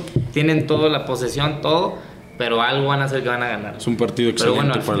dominando, tienen toda la posesión, todo, pero algo van a hacer que van a ganar. Es un partido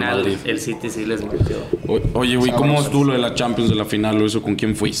excelente para el Madrid. El City sí les metió. Oye, güey, ¿cómo estuvo lo de la Champions de la final o eso? ¿Con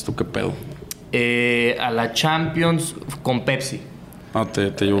quién fuiste? ¿Qué pedo? A la Champions con Pepsi.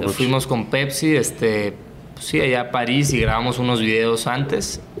 Te llevo Pepsi. Fuimos con Pepsi, sí, allá a París y grabamos unos videos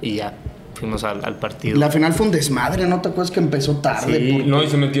antes y ya fuimos al partido. La final fue un desmadre, ¿no te acuerdas que empezó tarde? Sí, no, y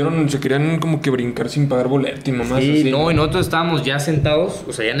se querían como que brincar sin pagar boleto y nomás sí, así. No, y nosotros estábamos ya sentados,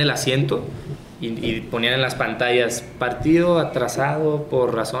 o sea, ya en el asiento y ponían en las pantallas partido atrasado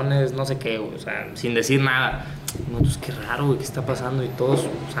por razones no sé qué, güey, o sea, sin decir nada. Nosotros, qué raro, güey, ¿qué está pasando? Y todos,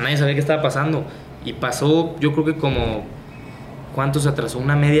 o sea, nadie sabía qué estaba pasando. Y pasó, yo creo que como ¿cuánto se atrasó?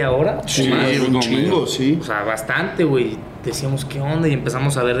 ¿Una media hora? Sí, un chingo, sí. O sea, bastante, güey. Decíamos, ¿qué onda? Y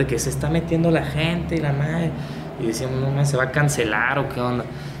empezamos a ver de que se está metiendo la gente y la madre. Y decíamos, no, se va a cancelar o qué onda.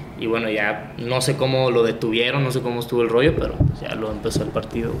 Y bueno, ya no sé cómo lo detuvieron, no sé cómo estuvo el rollo, pero ya lo empezó el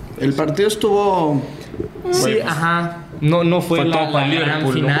partido. El partido estuvo... Sí, ajá. No fue la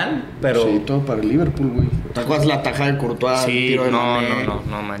gran final, ¿no? Pero... Sí, todo para el Liverpool, güey. ¿Te acuerdas la tajada de Courtois? Sí, tiro de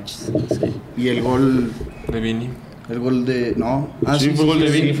no manches. Sí. Y el gol... De Viene. El gol de... No. Sí, fue gol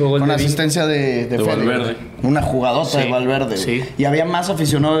de Viene. Sí, fue gol con de asistencia de Valverde. Una jugadota de Valverde. Sí. ¿Y había más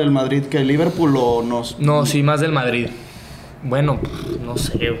aficionado del Madrid que el Liverpool o no? No, sí, más del Madrid. Bueno, no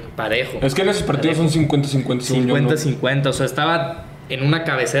sé, parejo. Es que en esos partidos son 50-50. 50-50, o sea, estaba en una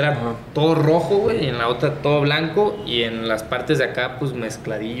cabecera todo rojo, güey, y en la otra todo blanco, y en las partes de acá, pues,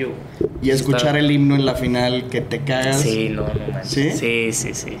 mezcladillo. Y escuchar el himno en la final, que te cagas. Sí, no manches. ¿Sí?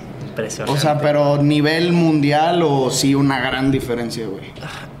 Sí. Impresionante. O sea, pero nivel mundial o sí una gran diferencia, güey.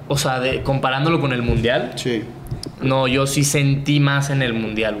 O sea, comparándolo con el mundial. Sí. No, yo sí sentí más en el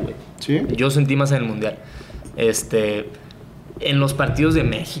mundial, güey. ¿Sí? Yo sentí más en el mundial. En los partidos de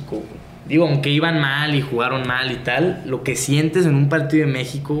México, güey. Digo, aunque iban mal y jugaron mal y tal, lo que sientes en un partido de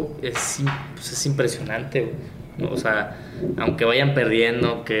México es impresionante, güey. O sea, aunque vayan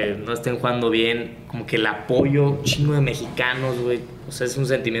perdiendo, que no estén jugando bien, como que el apoyo chingo de mexicanos, güey. O sea, es un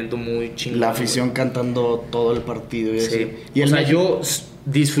sentimiento muy chingón. La afición cantando todo el partido. Sí. Y o sea, yo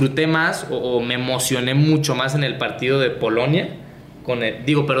disfruté más o me emocioné mucho más en el partido de Polonia,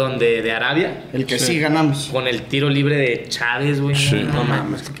 de Arabia. El que sí ganamos. Con el tiro libre de Chávez, güey. Sí. No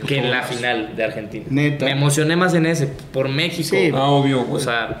mames. Que en la final de Argentina. Neta. Me emocioné más en ese, por México. Sí. Obvio, güey. O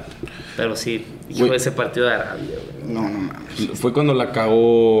sea, pero sí, hijo, ese partido de Arabia, güey. No mames. Fue cuando la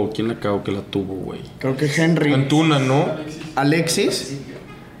cagó. ¿Quién la cagó que la tuvo, güey? Creo que Henry. Antuna, ¿no? Alexis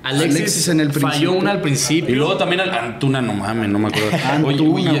Alexis en el principio. falló una al principio. Y luego también Antuna, no mames, no me acuerdo.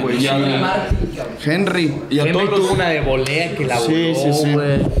 Antuna, güey. Henry. Y a Henry todos tuvo los, una de volea que la Sí, voló, sí.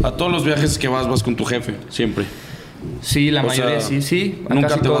 güey. a todos los viajes que vas con tu jefe, siempre. Sí, la O mayoría sea, sí. Nunca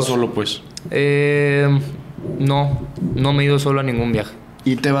casi te vas todos. solo, pues. No me he ido solo a ningún viaje.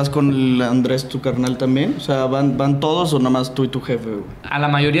 ¿Y te vas con el Andrés, tu carnal, también? O sea, ¿van todos o nada más tú y tu jefe, güey? A la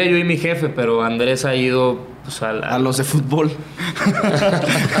mayoría yo y mi jefe, pero Andrés ha ido pues, A los de fútbol.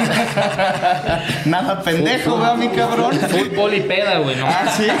 Nada pendejo, ¿verdad, mi cabrón? fútbol y peda, güey, ¿no? Ah,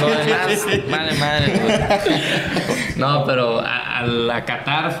 ¿sí? Lo demás, vale madre, güey. No, pero a la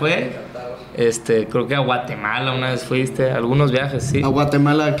Qatar fue, creo que a Guatemala una vez fuiste, algunos viajes, sí. ¿A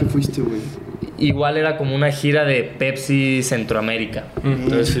Guatemala a qué fuiste, güey? Igual era como una gira de Pepsi Centroamérica.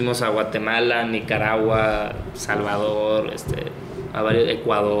 Entonces fuimos a Guatemala, Nicaragua, Salvador,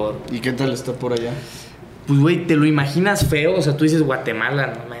 Ecuador. ¿Y qué tal está por allá? Pues, güey, ¿te lo imaginas feo? O sea, tú dices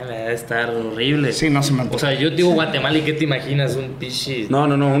Guatemala, no me debe estar horrible. Sí, no se me antoja. O sea, yo te digo Guatemala y ¿qué te imaginas? Un pichi... No,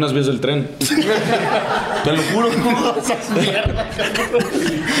 unas vías del tren. Te lo juro.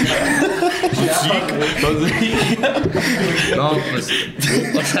 No, pues,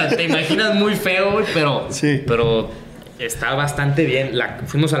 o sea, te imaginas muy feo, güey, pero, Sí. pero está bastante bien.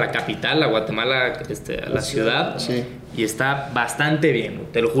 Fuimos a la capital, a Guatemala, a la ciudad, Sí. y está bastante bien, güey,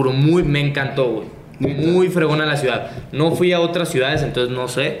 te lo juro, me encantó, güey. Muy fregona la ciudad. No fui a otras ciudades, entonces no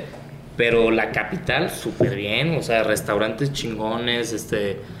sé, pero la capital súper bien, o sea, restaurantes chingones,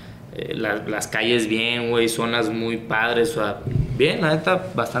 las calles bien, güey, zonas muy padres, o sea, bien, la neta,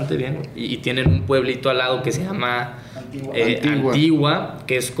 bastante bien. Y tienen un pueblito al lado que se llama Antigua,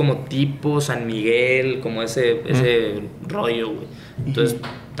 que es como tipo San Miguel, como ese rollo, güey. Entonces,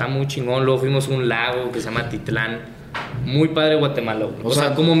 está muy chingón. Luego fuimos a un lago que se llama Titlán. Muy padre Guatemala, güey. O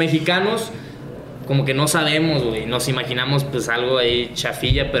sea, como mexicanos, como que no sabemos, güey. Nos imaginamos, pues, algo ahí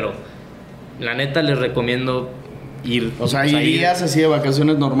chafilla, pero la neta les recomiendo ir. O sea, ¿irías así de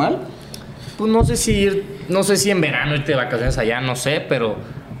vacaciones normal? Pues no sé si en verano irte de vacaciones allá, no sé, pero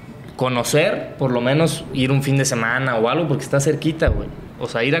conocer, por lo menos ir un fin de semana o algo, porque está cerquita, güey. O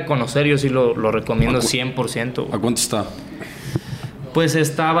sea, ir a conocer yo sí lo recomiendo 100%. ¿A cuánto está? Pues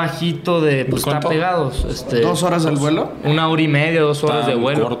está bajito de... Pues está pegados. 2 horas al vuelo. 1 hora y media, 2 horas de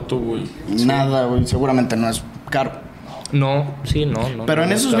vuelo. Corto, güey. Nada, güey. Seguramente no es caro. No, sí, no. Pero no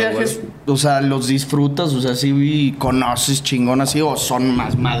en esos está viajes, bueno. o sea, ¿los disfrutas? O sea, ¿sí conoces chingón así o son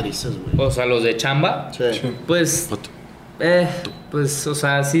más madrizas, güey? O sea, los de chamba, Sí. pues... pues, o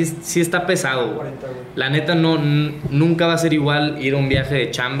sea, sí está pesado, güey. La neta, nunca va a ser igual ir a un viaje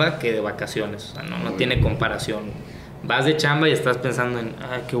de chamba que de vacaciones. O sea, no tiene comparación. Vas de chamba y estás pensando en,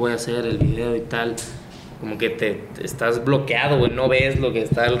 ¿qué voy a hacer? El video y tal. Como que te estás bloqueado, güey. No ves lo que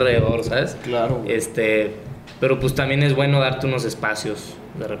está alrededor, ¿sabes? Claro. Pero pues también es bueno darte unos espacios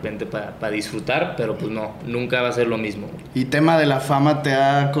de repente para disfrutar, pero pues no, nunca va a ser lo mismo. Y tema de la fama, ¿te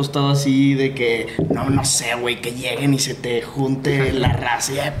ha costado así de que, no sé, güey, que lleguen y se te junte la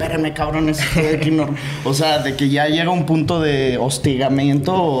raza? Y, espérame, cabrón, estoy aquí o sea, de que ya llega un punto de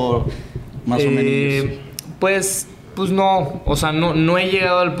hostigamiento o más o menos. Pues no, o sea, no he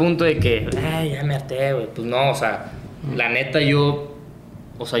llegado al punto de que, ya me harté, güey. Pues no, o sea, la neta yo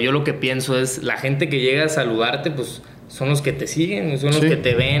lo que pienso es, la gente que llega a saludarte, pues son los que te siguen, son los que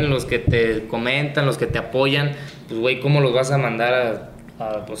te ven, los que te comentan, los que te apoyan. Pues, güey, ¿cómo los vas a mandar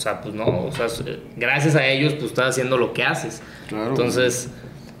o sea, pues no, o sea, gracias a ellos, pues estás haciendo lo que haces. Claro. Entonces,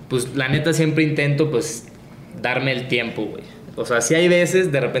 pues la neta siempre intento, pues, darme el tiempo, güey. O sea, si hay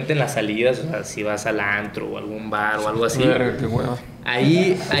veces, de repente en las salidas, o sea, si vas al antro o algún bar o algo así. Qué hueva.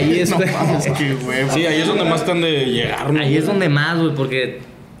 Ahí es... Qué hueva. Sí, ahí es donde más están de llegar, ¿no? Ahí es donde más, güey, porque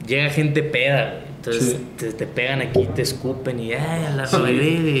llega gente peda, güey. Entonces te pegan aquí, te escupen y a la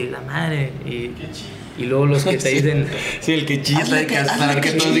Robegrill y la madre. Y luego los que te dicen... Sí, el que chilla para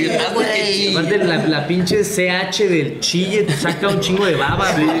que todos digan, güey. Aparte, la pinche CH del Chille te saca un chingo de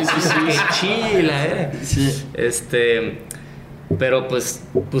baba. Sí. Que Chille, la verdad. Sí. Pero pues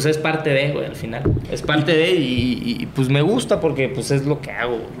es parte de, güey, al final. Es parte de y pues me gusta porque pues es lo que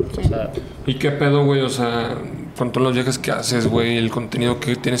hago, güey. O sea, ¿y qué pedo, güey? O sea, con todos los viajes que haces, güey, el contenido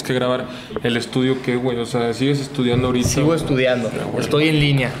que tienes que grabar, el estudio, ¿qué, güey? O sea, ¿sigues estudiando ahorita? Sigo estudiando. Estoy en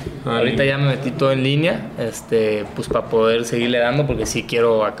línea. Ahorita ya me metí todo en línea, pues para poder seguirle dando porque sí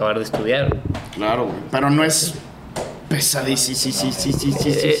quiero acabar de estudiar, güey. Claro, güey. Pero no es pesadísimo. Sí.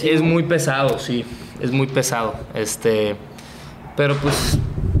 Es muy pesado, sí. Es muy pesado. Pero pues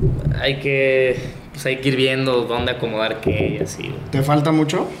hay que ir viendo dónde acomodar qué y así, güey. ¿Te falta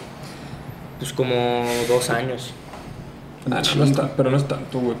mucho? Pues como 2 años. Pero no es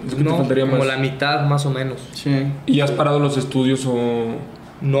tanto, güey. Es que No, te faltaría como más. la mitad más o menos. Sí. ¿Y has parado los estudios o...?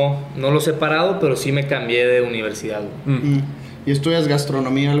 No los he parado, pero sí me cambié de universidad, güey. ¿Y estudias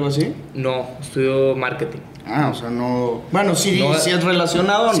gastronomía o algo así? No, estudio marketing. O sea, no... Bueno, sí, No, sí es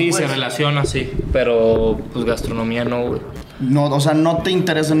relacionado. Sí, pues. se relaciona, sí. Pero pues gastronomía no, güey. No, o sea, no te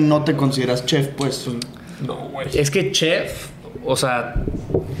interesa, no te consideras chef, pues. No, güey. Es que chef, o sea,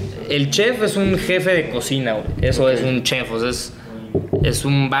 el chef es un jefe de cocina, güey. Eso es un chef, o sea, es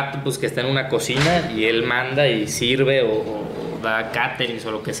un vato pues que está en una cocina y él manda y sirve o da caterings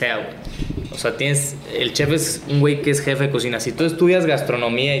o lo que sea, güey. O sea, el chef es un güey que es jefe de cocina. Si tú estudias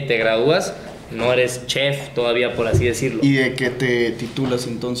gastronomía y te gradúas, no eres chef todavía, por así decirlo. ¿Y de qué te titulas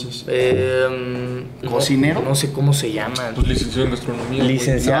entonces? ¿Cocinero? No sé cómo se llama. Pues licenciado en gastronomía.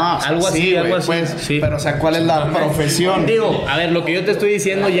 Licenciado. No, algo así, sí, algo güey, así. pues, Sí. Pero, o sea, ¿cuál es la profesión? Digo, a ver, lo que yo te estoy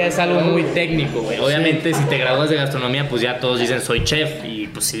diciendo ya es algo muy técnico, güey. Obviamente, si te gradúas de gastronomía, pues ya todos dicen soy chef. Y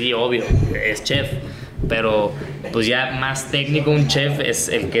pues sí, obvio, es chef. Pero pues ya más técnico, un chef es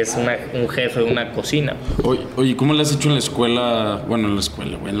el que es un jefe de una cocina. Oye, ¿cómo le has hecho en la escuela? Bueno, en la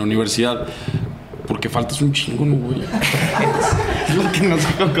escuela, güey, en la universidad. Porque faltas un chingo, ¿no, güey? Es lo que nos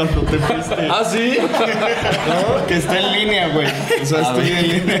dijo cuando te fuiste. ¿Ah, sí? No, que está en línea, güey. O sea, estoy en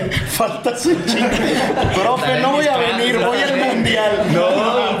línea. Faltas un chingo. Profe, no voy a venir, voy al mundial. No,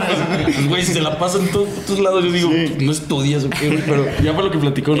 pues, güey, si se la pasan en todos lados, yo digo, no estudias o qué, güey, pero ya fue lo que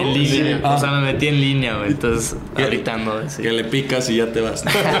platicó, ¿no? En línea. Ah. O sea, me metí en línea, güey. Entonces, ahorita no. Sí. Que le picas y ya te vas.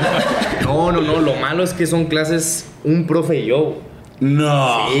 No. Lo malo es que son clases un profe y yo.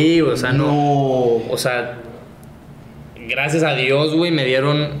 No. Sí, o sea, No. O sea, gracias a Dios, güey, me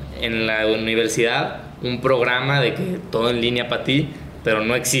dieron en la universidad un programa de que todo en línea para ti, pero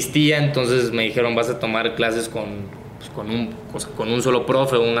no existía, entonces me dijeron vas a tomar clases con un solo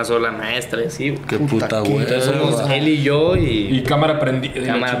profe, una sola maestra y así. Qué puta, güey. Entonces somos él y yo y cámara prendida.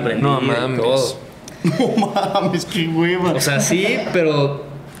 cámara prendida No y mames. todo. No mames, qué hueva. O sea, sí,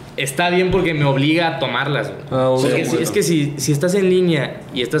 pero está bien porque me obliga a tomarlas, güey. Porque Es que si estás en línea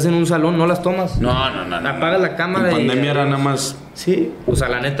y estás en un salón, no las tomas. No. Apagas la cámara. En pandemia era nada más. Sí, o sea,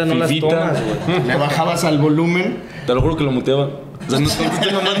 la neta no Fifita. las tomas, güey. Le bajabas al volumen. Te lo juro que lo muteaba. O sea, no te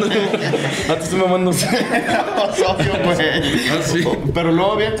estoy mamando. No te estoy mamando. Obvio, güey. Sí. Pero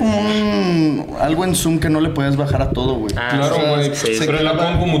luego había como algo en Zoom que no le podías bajar a todo, güey. Claro, sí, güey. sí, Pero en la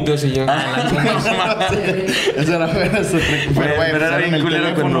compu muteas y ya. Esa era buena. Pero era bien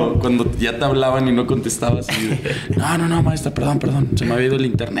culero cuando ya te hablaban y no contestabas. Y no, maestra, perdón. Se me había ido el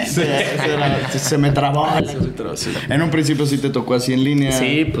internet. Se me trabó. Sí. En un principio sí te tocó así en línea.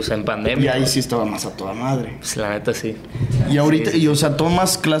 Sí, pues en Y pandemia. ahí sí estaba más a toda madre. Pues la neta sí. Y ahorita, o sea,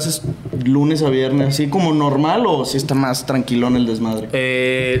 ¿tomas clases lunes a viernes así como normal o si está más tranquilón el desmadre?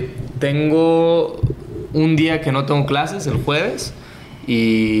 Tengo un día que no tengo clases, el jueves,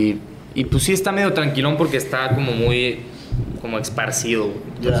 y Y pues sí está medio tranquilón porque está como muy como esparcido, güey.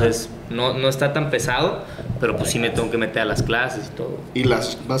 Entonces no está tan pesado, pero pues sí me tengo que meter a las clases y todo. Y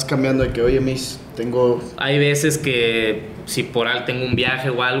las vas cambiando de que, oye, tengo... Hay veces que si por ahí tengo un viaje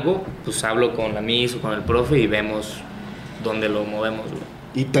o algo, pues hablo con la Miss o con el profe y vemos dónde lo movemos, güey.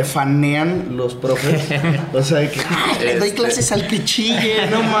 Y te fanean los profes. O sea, que le doy clases al Chille,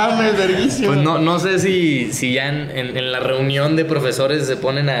 no mames, verguísimo. Pues no sé si ya en la reunión de profesores se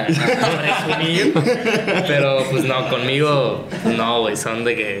ponen a resumir. Pero pues no, conmigo no, güey. Son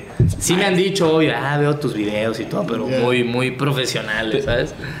de que sí me han dicho, oye, veo tus videos y todo, pero muy, muy profesionales,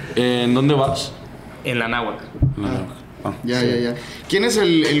 ¿sabes? ¿En dónde vas? En la Náhuac. Ya. ¿Quién es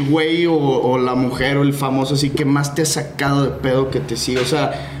el güey o la mujer o el famoso así que más te ha sacado de pedo que te sigue? O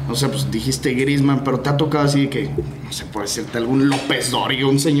sea, no sé, pues dijiste Griezmann, pero te ha tocado así que, no sé, puede decirte algún López Dorio,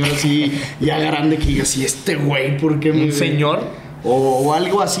 un señor así ya grande que digas, ¿y este güey por qué me... ¿Un señor? O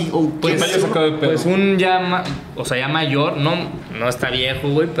algo así. O pues, te haya sacado de pedo. Pues un ya mayor, no está viejo,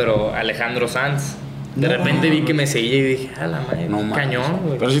 güey, pero Alejandro Sanz. De repente vi que me seguía y dije, la madre, cañón,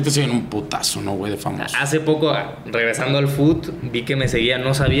 güey. Pero sí te siguen un putazo, ¿no, güey? De famoso. Hace poco, regresando al foot, vi que me seguía,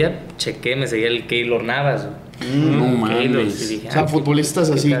 no sabía, chequé, me seguía el Keylor Navas. No mames. Dije, o sea, futbolistas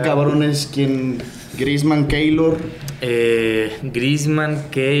así cabrones, Griezmann, Keylor. Griezmann,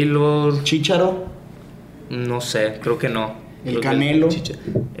 Keylor. Chícharo. No sé, creo que no. El Canelo.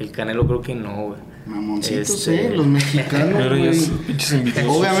 El Canelo creo que no, güey. Mamoncitos, los mexicanos, güey.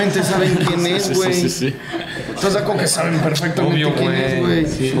 Obviamente saben quién es, güey. Sí. Entonces, como que saben perfectamente quién es, güey.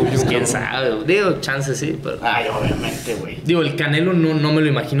 Sí, quién sabe. Digo, chance sí, pero... Ay, obviamente, güey. Digo, el Canelo no me lo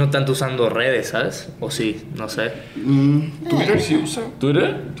imagino tanto usando redes, ¿sabes? O sí, no sé. ¿Twitter sí usa?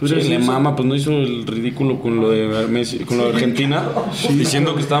 ¿Twitter sí le mama, pues no hizo el ridículo con lo de Messi, con lo de Argentina,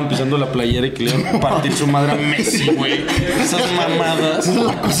 diciendo que estaban pisando la playera y que le iban a partir su madre a Messi, güey. Esas mamadas. Esa es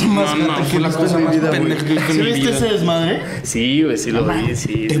la cosa más fue la cosa más pendeja que he visto en mi ¿Sí viste vida. ese desmadre? Sí, güey, sí lo vi,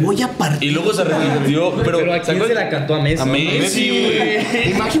 sí. Te voy a partir. Y luego se arrepintió, pero ¿a quién se la cantó a Messi? A Messi,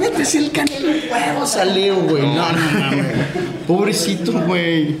 güey. Imagínate si el Canelo huevo salió, güey. No. Pobrecito,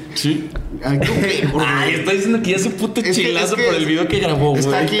 güey. Sí. Ay, está diciendo que ya se puto chilazo por el video que grabó, güey.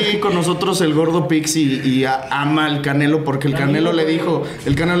 Está aquí con nosotros el gordo Pix y ama al Canelo porque el Canelo le dijo,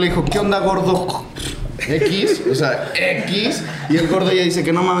 ¿qué onda, gordo? X, o sea, X. Y el gordo ya dice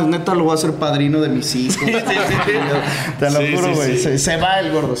que no mames, neta lo voy a hacer padrino de mis hijos. Te lo juro, güey. Se va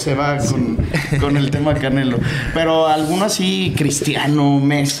el gordo, se va con el tema Canelo. Pero alguno así, Cristiano,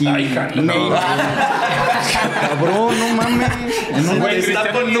 Messi. Ay, Neymar. Cabrón, no mames. Güey,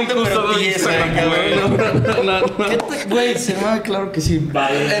 está poniendo pero pieza, cabrón. ¿Qué te, güey? Se va, claro que sí.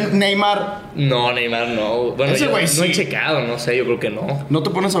 Neymar. No, Neymar no. Bueno, Ese yo güey no sí. he checado, no sé, yo creo que no. ¿No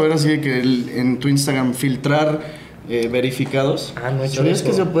te pones a ver así de que en tu Instagram filtrar verificados? No he hecho ¿Sabías eso?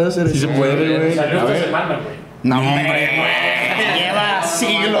 que se puede hacer eso? Sí se puede, güey. Salió esta semana, güey. No, hombre, güey. Lleva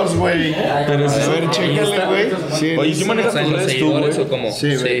siglos, güey. Pero A ver, chécale, güey. Sí, Oye, ¿sí manejas tus redes tú, güey? ¿O cómo?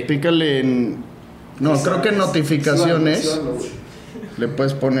 Sí, güey. Pícale en... No, creo que en notificaciones le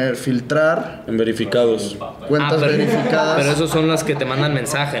puedes poner filtrar, En verificados. cuentas verificadas. Pero esos son las que te mandan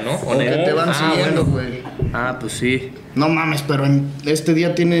mensaje, ¿no? o que te van siguiendo, bueno. güey. Pues sí. No mames, pero en este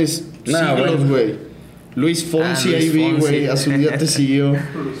día tienes Nah, siglos, bueno. güey. Luis Fonsi, Luis ahí vi, Fonsi. güey. Hace un día te siguió.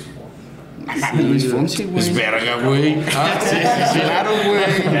 Luis Fonsi, güey. Es verga, güey. Sí, claro,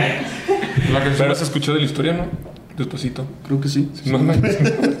 güey. La canción más escuchada de la historia, ¿no? Despacito. Creo que sí. No mames.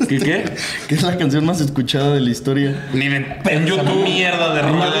 ¿Qué? Que es la canción más escuchada de la historia. Ni en YouTube. Mierda de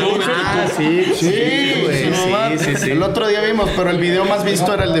YouTube. Sí, güey. sí. El otro día vimos, pero el video más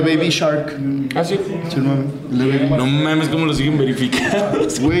visto era el de Baby Shark. Ah, sí. Sí, no mames. El de Baby. No mames, cómo lo siguen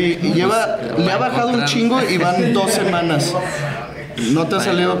verificados. Güey, y le ha bajado un chingo y van 2 semanas. ¿No te ha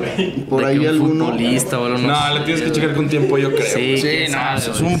salido por ahí alguno? Futbolista o algo, No, le tienes que checar con tiempo, yo creo. Sí, Sí, quién no, sabe,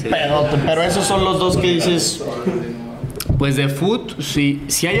 eso es güey, un sí. pedote. Pero esos son los dos que dices. Pues de foot, sí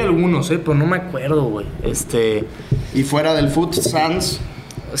hay algunos, pero no me acuerdo, güey. Y fuera del foot, Sans.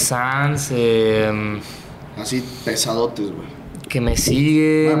 Sans, Así pesadotes, güey. que me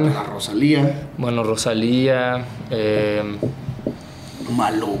sigue. Bueno, pues la Rosalía. Bueno, Rosalía.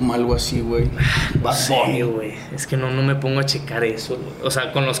 Maluma, algo así, güey. Bad Sí, Bunny. güey. Es que no me pongo a checar eso, güey. O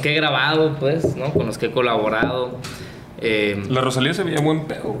sea, con los que he grabado, pues, ¿no? Con los que he colaborado. La Rosalía se veía buen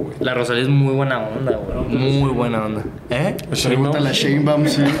pedo, güey. La Rosalía es muy buena onda, güey. Muy buena onda. Pregúntale a Sheinbaum,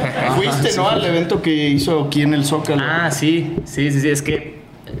 sí. Fuiste, ¿no? Al evento que hizo aquí en el Zócalo. Sí. Es que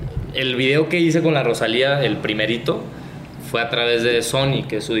el video que hice con la Rosalía, el primerito, fue a través de Sony,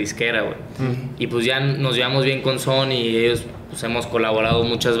 que es su disquera, güey. Y pues ya nos llevamos bien con Sony y ellos pues hemos colaborado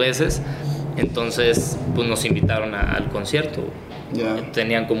muchas veces. Entonces, pues nos invitaron al concierto, güey.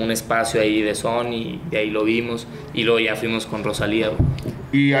 Tenían como un espacio ahí de Sony y de ahí lo vimos. Y luego ya fuimos con Rosalía, güey.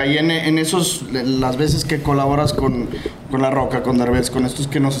 Y ahí en esos, las veces que colaboras con La Roca, con Derbez, con estos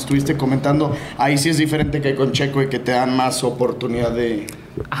que nos estuviste comentando, ahí sí es diferente que con Checo y que te dan más oportunidad de...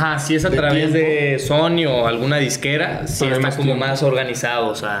 Ajá, si es a través de Sony o alguna disquera, sí está como más organizado.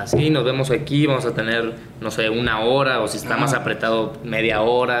 O sea, sí, nos vemos aquí, vamos a tener, no sé, 1 hora, o si está más apretado, media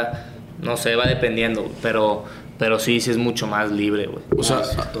hora. No sé, va dependiendo, pero sí es mucho más libre, güey. O sea,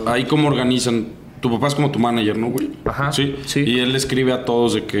 ahí como organizan... Tu papá es como tu manager, ¿no, güey? Ajá. ¿Sí? Y él le escribe a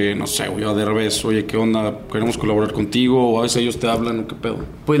todos de que, no sé, güey, a Derbez, oye, ¿qué onda? ¿Queremos colaborar contigo? O a veces ellos te hablan, ¿o qué pedo?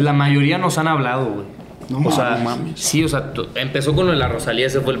 Pues la mayoría nos han hablado, güey. No mames. Sí, o sea, empezó con lo de la Rosalía,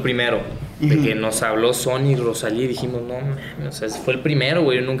 ese fue el primero. De que nos habló Sony y Rosalía y dijimos, no mames, o sea, ese fue el primero,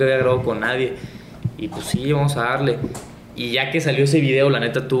 güey. Yo nunca había grabado con nadie. Y pues sí, vamos a darle. Y ya que salió ese video, la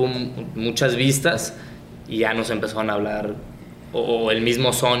neta tuvo muchas vistas y ya nos empezaron a hablar. O el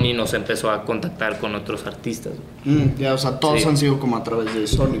mismo Sony nos empezó a contactar con otros artistas. Ya, o sea, todos han sido como a través de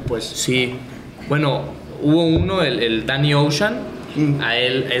Sony, pues. Sí. Bueno, hubo uno, el Danny Ocean. A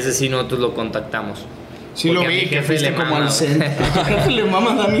él, ese sí nosotros lo contactamos. Sí, lo vi, que fuiste como al centro. Le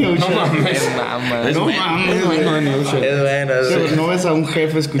mama Danny Ocean. No mames. No mames, es bueno Danny Ocean. Es bueno. Pero no ves a un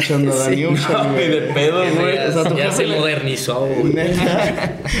jefe escuchando a Danny Ocean, güey. De pedo, güey. Ya se modernizó, güey.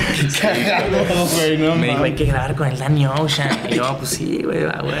 Cagado, güey, no mames. Me dijo, hay que grabar con el Danny Ocean. Y yo, pues sí, güey,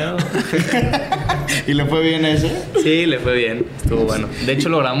 va, güey. ¿Y le fue bien ese? Sí, le fue bien. Estuvo bueno. De hecho,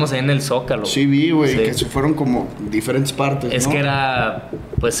 lo grabamos ahí en el Zócalo. Sí, vi, güey, que se fueron como diferentes partes, Es ¿no? que era,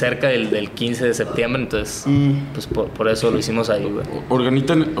 pues, cerca del 15 de septiembre, entonces... Pues por eso lo hicimos ahí, güey.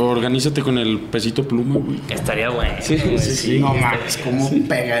 Organízate con el pesito pluma, güey. Estaría bueno. Sí. No mames, ¿cómo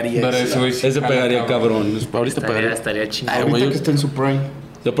pegaría eso? Ese pegaría cabrón. Ahorita pegaría. Estaría chingón. Ahorita que está en su prime.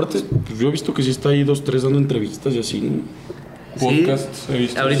 Y aparte, pues, yo he visto que sí está ahí 2, 3 dando entrevistas y así, ¿no? Podcasts, he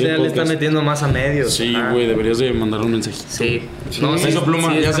visto. Ahorita ya le están metiendo más a medios. Sí, güey, deberías de mandarle un mensaje. Sí. No, Peso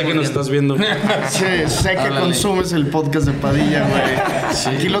Pluma, ya sé que nos estás viendo. Sí, sé que consumes el podcast de Padilla,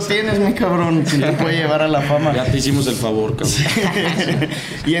 güey. Aquí lo tienes, mi cabrón. ¿Quién te puede llevar a la fama? Ya te hicimos el favor, cabrón.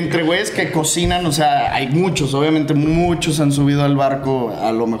 Y entre güeyes que cocinan, o sea, hay muchos, obviamente muchos han subido al barco,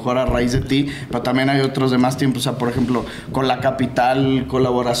 a lo mejor a raíz de ti, pero también hay otros de más tiempo, o sea, por ejemplo, con La Capital,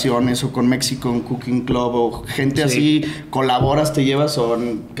 colaboraciones, o con Mexican Cooking Club, o gente así, ¿colaboras, te llevas o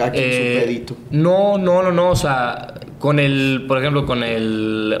cada quien su pedito? No, o sea, con el, por ejemplo, con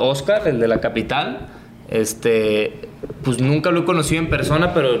el Oscar, el de La Capital, pues nunca lo he conocido en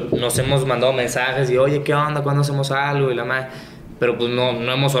persona, pero nos hemos mandado mensajes y, oye, ¿qué onda? ¿Cuándo hacemos algo? Y la madre, pero pues no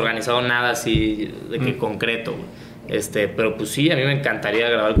hemos organizado nada así de que concreto, güey. Pero pues sí, a mí me encantaría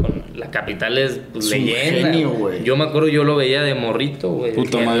grabar con La Capital, es pues, leyenda. Genio, güey. Yo me acuerdo, yo lo veía de morrito, güey.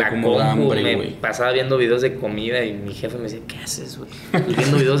 Puta madre, como hambre, güey. Pasaba viendo videos de comida y mi jefe me decía, ¿qué haces, güey? Pues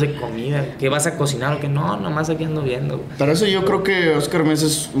viendo videos de comida, ¿qué vas a cocinar o qué? No, nomás aquí ando viendo, güey. Pero eso yo creo que Oscar Mesa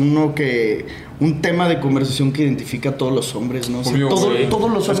es un tema de conversación que identifica a todos los hombres, ¿no? O sea, todos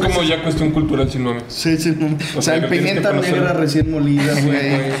los hombres. Es como ya cuestión cultural sin mame. Sí. O sea, el pimienta negra recién molida,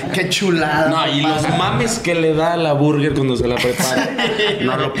 güey. Qué chulada. No, y los mames que le da a la burger cuando se la prepara.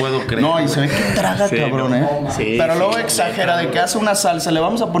 No lo puedo creer. No, y se ve que traga, cabrón, ¿eh? Sí, pero luego exagera de que hace una salsa, le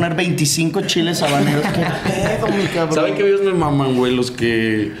vamos a poner 25 chiles habaneros. Qué pedo, mi cabrón. ¿Saben qué videos me maman, güey? Los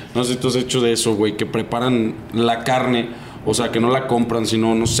que, no sé si tú has hecho de eso, güey, que preparan la carne. O sea, que no la compran,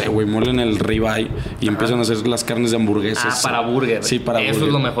 sino, no sé, güey, muelen el ribeye y empiezan a hacer las carnes de hamburguesas. Para burger. Sí, para burger. Eso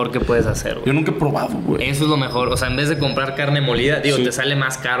es lo mejor que puedes hacer, güey. Yo nunca he probado, güey. Eso es lo mejor. O sea, en vez de comprar carne molida, digo, te sale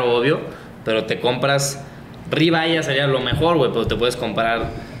más caro, obvio, pero te compras ribeye, sería lo mejor, güey, pero te puedes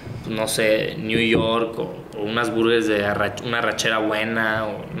comprar, no sé, New York o unas burgers de una arrachera buena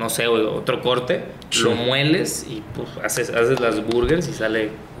o, no sé, güey, otro corte. Lo mueles y, pues, haces las burgers y sale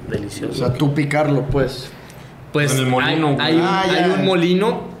delicioso. O sea, tú picarlo, pues. Pues en el molino, hay un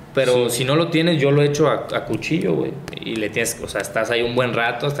molino, pero si no lo tienes, yo lo he hecho a cuchillo, güey. Y le tienes, o sea, estás ahí un buen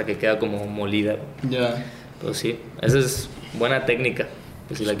rato hasta que queda como molida. Ya. Pues sí, esa es buena técnica.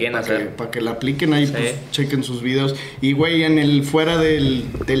 Pues si la quieren hacer. Para que la apliquen ahí, pues chequen sus videos. Y güey, fuera del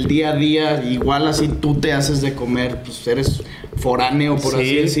día a día, igual así tú te haces de comer, pues eres foráneo, por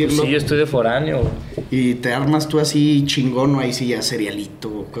así decirlo. Pues sí, yo estoy de foráneo. Y te armas tú así chingón, o ahí sí ya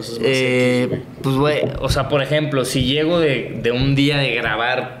cerealito, cosas más X, güey. Pues güey, o sea, por ejemplo, si llego de un día de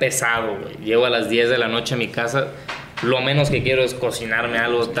grabar pesado, güey, llego a las 10 de la noche a mi casa, lo menos que quiero es cocinarme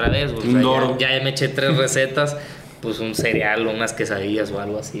algo otra vez, güey. O sea, ya me eché 3 recetas. pues un cereal o unas quesadillas o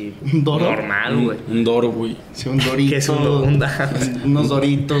algo así. ¿Un doro? Normal, güey. Un doro, güey. Sí, un dorito. ¿Qué es unos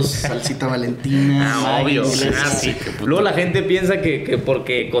doritos, salsita valentina. Obvio. mayonesa. Sí. Luego la gente piensa que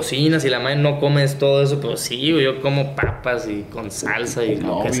porque cocinas y la madre no comes todo eso, pero sí, güey, yo como papas y con salsa y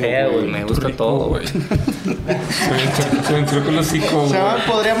lo que Obvio, sea, güey. Me gusta rico, todo, güey. Se me entró con los hocico, O güey. sea,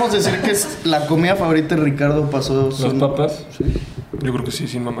 podríamos decir que es la comida favorita de Ricardo pasó. ¿Las papas? Sí. Yo creo que sí,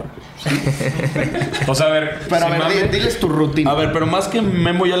 sin mamar. O sea, a ver. Pero sin a ver, mame. diles tu rutina. A ver, pero más que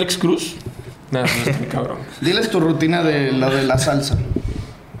Memo y Alex Cruz. Nada, no es tan cabrón. Diles tu rutina de la salsa,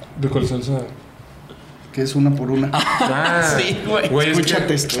 ¿De cuál salsa? que es una por una. Ah, Sí, güey. es que-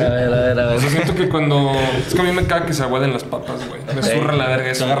 Escúchate esto. A ver. O sea, siento que cuando... Es que a mí me caga que se aguaden las papas, güey. Me zurra la verga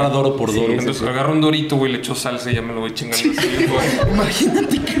Se eso. agarra doro por doro. Entonces agarro un dorito, güey, le echo salsa y ya me lo voy chingando así, güey.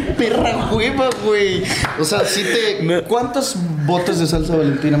 Imagínate qué perra hueva, güey. O sea, si te... ¿Cuántos botes de salsa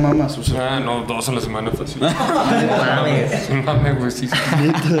valentina mamas? O sea, No, 2 a la semana fácil. Mames. Mame, güey, sí.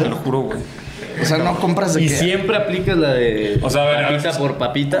 Te lo juro, güey. o sea, no compras de Y qué. siempre aplicas la de O sea, a ver, papita a ver, por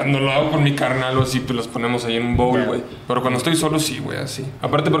papita. Cuando lo hago con mi carnal o así, pues los ponemos ahí en un bowl, güey. Pero cuando estoy solo, sí, güey, así.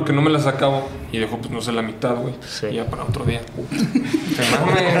 Aparte porque no me las acabo y dejo, pues, no sé, la mitad, güey. Sí. Y ya para otro día. Se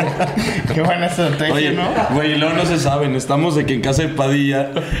mame. Qué buena estrategia, Oye, ¿no? güey, luego no se saben. Estamos de que en casa de Padilla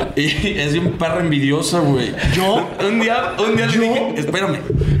y es un perra envidiosa, güey. ¿Yo? Un día le dije, espérame.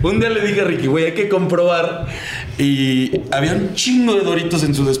 Un día le dije a Ricky, güey, hay que comprobar. Y había un chingo de doritos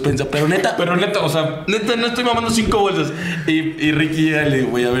en su despensa, pero neta, O sea, neta, no estoy mamando 5 bolsas. Y Ricky llega y le digo,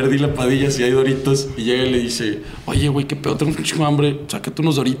 güey, a ver, dile a Padilla si hay doritos. Y llega y le dice, oye, güey, qué pedo, tengo un chingo de hambre, sácate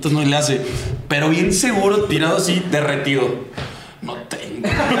unos doritos, ¿no? Y le hace, pero bien seguro, tirado así, derretido. No tengo.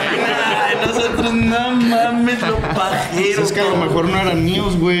 Ay, nosotros, no mames, lo pajero. Es que a lo mejor no eran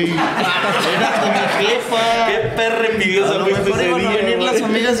míos, güey. Era de mi jefa. Qué perra A envidiosa lo fuiste mejor ese iban a día, venir güey. las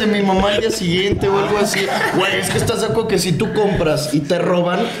amigas de mi mamá al día siguiente o algo así. Güey, es que estás de acuerdo que si tú compras y te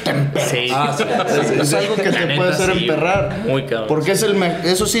roban, te emperras. Sí. Es algo que La te neta, puede hacer sí, emperrar. muy cabrón. Porque es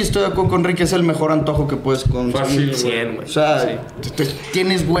eso sí, estoy de acuerdo con Ricky, es el mejor antojo que puedes consumir. Fácil, 100, güey. O sea, Sí.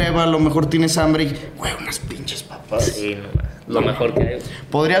 tienes hueva, a lo mejor tienes hambre y, güey, unas pinches papas. Sí, no, lo mejor que hay.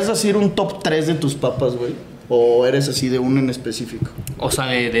 ¿Podrías decir un top 3 de tus papas, güey? ¿O eres así de uno en específico? O sea,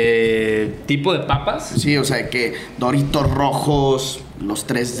 de tipo de papas. Sí, o sea, que Doritos rojos, los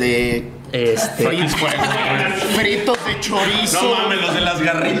 3D, fritos de chorizo. No mames, los de las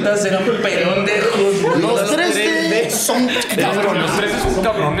garritas eran pendejos. Los 3D son cabrones. los tres son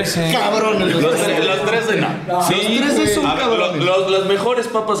cabrones, Cabrones. Los 3D no. Sí, los 3D son A ver, cabrones. las mejores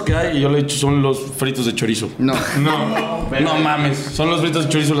papas que hay, y yo lo he dicho, son los fritos de chorizo. No. No mames, son los fritos de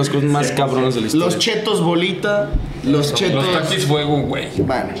chorizo las cosas más cabronas de la historia. Los chetos bolita, los chetos... Los taquis fuego, güey.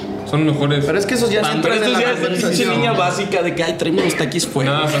 Bueno, Son mejores. pero es que esos ya Pero entran en esto la ya es pinche conversación. línea básica de que ay, traemos los taquis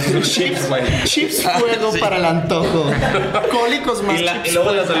fuego. No, son los chips, güey. Chips fuego para el antojo. Cólicos más chips Y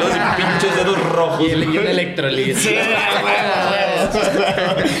luego las saludas y pinches dedos rojos. Y un electrolit. Sí,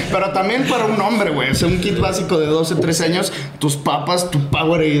 pero también para un hombre, güey. O sea, un kit básico de 12, 13 años, tus papas, tu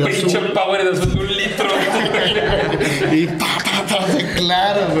Powerade Pinche azul. power de 1 litro. Y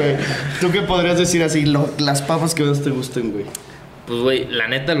claro, güey. ¿Tú qué podrías decir así? Las papas que más te gusten, güey. Pues, güey, la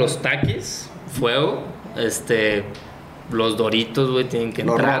neta, los taquis, fuego, los doritos, güey, tienen que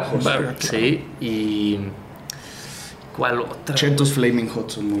Los entrar. rojos, claro. Sí, y... ¿Cuál otra? Chetos Flaming Hot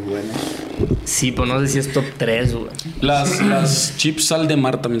son muy buenos. Sí, pues no sé si es top 3, güey. Las chips sal de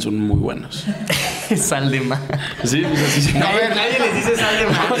mar también son muy buenas. Sal de mar. Sí, pues así se A ver, Nadie les dice sal de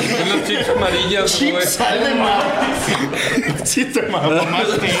mar. Son los chips amarillas, güey. chips sal de mar. Sí, te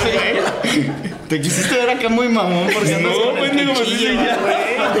mamaste, güey. Te quisiste ver acá muy mamón porque andas No, con el pendejo, que así chilla, se llama.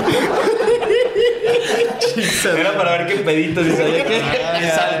 güey. Era para ver qué peditos y sabía qué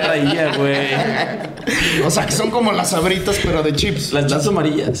sal traía, güey. O sea, que son como las sabritas, pero de chips. Las chips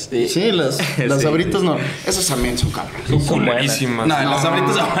amarillas. Sí, las sabritas no. Esas también son cabrones. Son Son buenas. culerísimas. No, las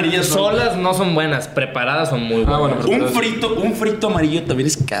sabritas amarillas son... Solas no son buenas, preparadas son muy buenas. bueno, pero Un frito amarillo también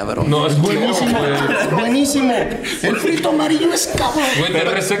es cabrón. No, es buenísimo, güey. Buenísimo. El frito amarillo es cabrón. Güey, te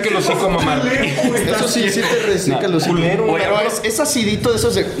reseca el hocico, mamá. Eso sí, sí te reseca los culero, Pero güey. es acidito de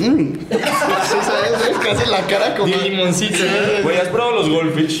esos de... Sí, ¿sabes? Que hace la cara como... Y limoncito, ¿no? Güey, ¿has probado los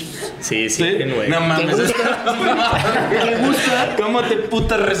goldfish? Sí, bien, güey. No mames. ¿Te gusta? ¿Cómo te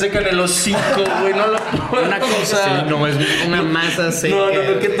putas resecan el hocico, güey? No Una cosa, no, es una masa seca.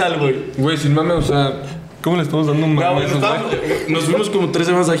 No, ¿qué tal, güey? Güey, sin mame, o sea, ¿Cómo le estamos dando un No, mame a güey, esos, güey? nos fuimos como 3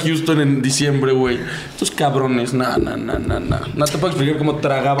 semanas a Houston en diciembre, güey. Estos cabrones, no te puedo explicar cómo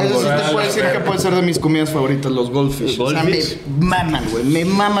tragaban. Eso sí güey. te puedo decir que puede ser de mis comidas favoritas, los goldfish. ¿Los goldfish? O sea, me maman, güey. Me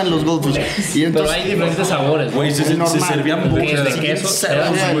maman los goldfish. Y Pero entonces, hay diferentes sabores. Güey, se normal. servían Queso, bolas. de queso,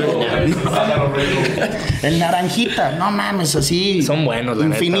 el naranjita, no mames, así. Son buenos, la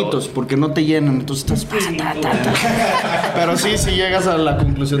neta, infinitos, porque no te llenan. Entonces estás. Pero sí llegas a la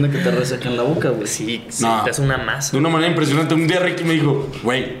conclusión de que te resecan la boca, güey. Sí, No. te hace una masa. De una manera impresionante. Un día Ricky me dijo,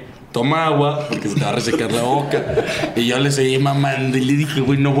 güey, toma agua porque se te va a resecar la boca. Y yo le seguí mamando y le dije,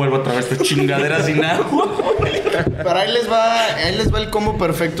 güey, no vuelvo a traer esta chingadera sin agua. Pero ahí les va el combo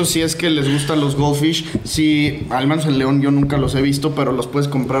perfecto si es que les gustan los goldfish. Si, al menos en León yo nunca los he visto, pero los puedes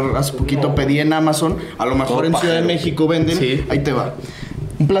comprar. Hace poquito pedí en Amazon. A lo mejor en Ciudad de México venden. Sí. Ahí te va.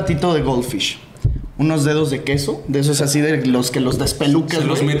 Un platito de goldfish. Unos dedos de queso, de esos así de los que los despelucas. Se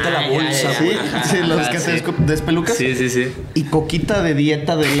los güey. mete a la bolsa, Sí, güey. sí, los Ajá, que sí. te despelucas. Sí. Y coquita de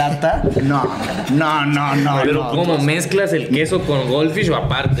dieta de lata. No. Pero ¿cómo mezclas el queso con goldfish o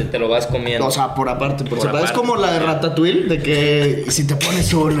aparte te lo vas comiendo? O sea, por aparte. Por Es aparte. como la de Ratatouille, de que si te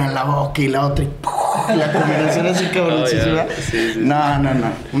pones una en la boca y la otra y ¡pum! La combinación así cabroncísima. Sí. No.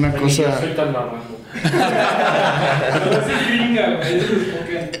 Una cosa. tan marrano. Pero esa es gringa, güey.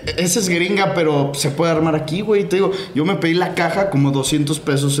 Esa es gringa, pero se puede armar aquí, güey. Te digo, yo me pedí la caja como 200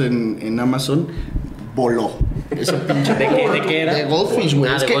 pesos en Amazon. Voló. Ese pinche. ¿De qué era? De goldfish,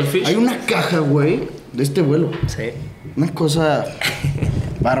 güey. Ah, Es de que goldfish. hay una caja, güey, de este vuelo. Sí. Una cosa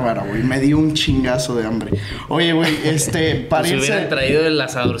bárbara, güey. Me dio un chingazo de hambre. Oye, güey, para Pues si hubieran irse... traído el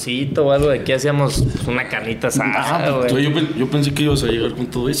asadorcito o algo de que hacíamos pues, una carnita asada, güey. Güey, yo pensé que ibas a llegar con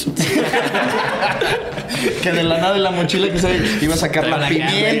todo eso. Que de la nada de la mochila que se iba a sacar la Trae la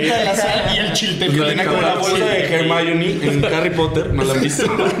pimienta, carne. la sal y el chiltepín. Tiene como la bolsa de Hermione en Harry Potter. ¿No la han visto?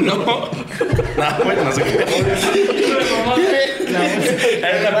 No. Bueno, no sé qué.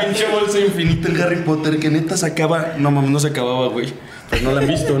 Era la pinche bolsa infinita en Harry Potter que neta sacaba. No mames, no se acababa, güey. Pues no la han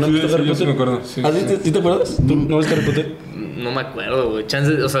visto, ¿no? Sí, ¿Has visto Harry yo sí Potter? me acuerdo, sí. ¿Ah, sí te acuerdas? ¿Tú no ves Harry Potter? No me acuerdo, güey.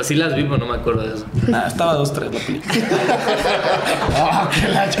 Chances, o sea, sí las vi, pero no me acuerdo de eso. Estaba 2-3 la película. Que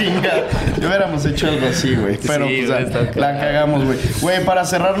la chinga. Ya hubiéramos hecho algo así, güey. Pero Sí, pues, güey, está la cagado. cagamos, güey. Güey, para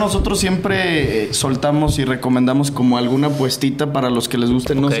cerrar, nosotros siempre soltamos y recomendamos como alguna apuestita para los que les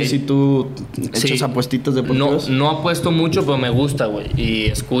guste. No Ok. sé si tú Sí. echas apuestitas deportivas. No apuesto mucho, pero me gusta, güey. Y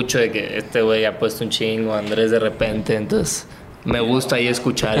escucho de que este güey ha puesto un chingo, Andrés de repente, entonces me gusta ahí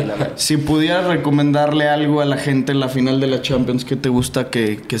escuchar. Y la verdad. Si pudieras recomendarle algo a la gente en la final de la Champions, ¿qué te gusta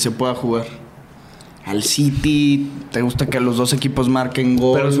que se pueda jugar? Al City, ¿te gusta que los dos equipos marquen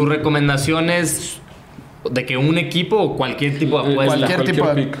gol? Pero su recomendación es de que un equipo o cualquier tipo de apuesta. Cualquier tipo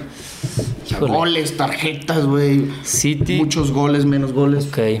de- pick. O sea, Híjole. goles, tarjetas, güey. City. Muchos goles, menos goles.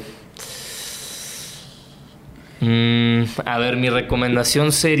 Ok. A ver, mi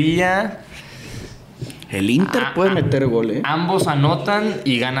recomendación sería... El Inter puede meter gol, ¿eh? Ambos anotan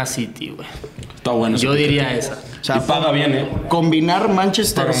y gana City, güey. Está bueno. Yo ese diría esa. O sea, y paga bien, ¿eh? combinar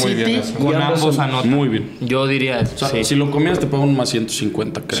Manchester Paga muy bien City eso. y Con ambos anotan. Muy bien. Yo diría eso, O sea, sí. si lo comías te pagan más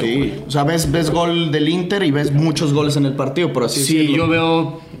 150, creo. Sí, güey. o sea, ves gol del Inter y ves muchos goles en el partido, por así Sí, decirlo. yo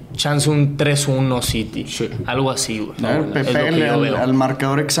veo chance un 3-1 City. Sí. Algo así, güey. A ver, Es lo que pégale yo veo. al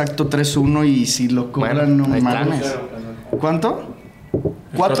marcador exacto 3-1 y si lo cobran, Bueno, no ahí está. mames. ¿Cuánto?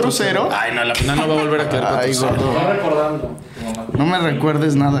 4-0. Ay, no, la final no va a volver a quedar Ay, 4-0. gordo. No me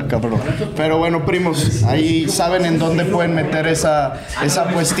recuerdes nada, cabrón. Pero bueno, primos, ahí saben en dónde pueden meter esa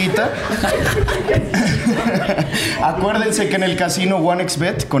apuestita. Acuérdense que en el casino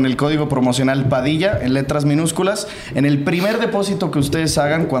OneXBet, con el código promocional Padilla, en letras minúsculas, en el primer depósito que ustedes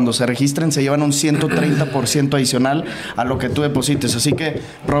hagan, cuando se registren, se llevan un 130% adicional a lo que tú deposites. Así que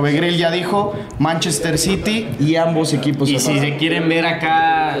Robegrill ya dijo Manchester City y ambos equipos. Y si se quieren ver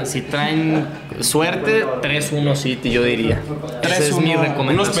acá, si traen suerte, 3-1 City, yo diría. Esa es 3-1. mi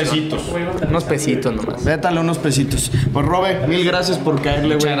recomendación. Unos pesitos. Unos pesitos nomás. Vétale unos pesitos. Pues Robe, mil gracias por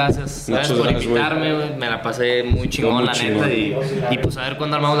caerle, Muchas güey. gracias. Muchas Gracias por gracias, güey. invitarme, güey. Me la pasé muy chingón, Muy la chingón. neta. Y pues a ver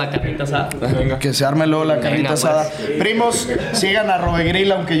cuándo armamos la carnita asada. Que se arme luego la carnita Venga, asada. pues. Primos, sigan a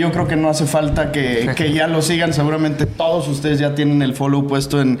Robegrill, aunque yo creo que no hace falta que ya lo sigan. Seguramente todos ustedes ya tienen el follow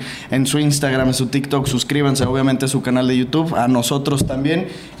puesto en su Instagram, en su TikTok. Suscríbanse obviamente a su canal de YouTube, a nosotros también.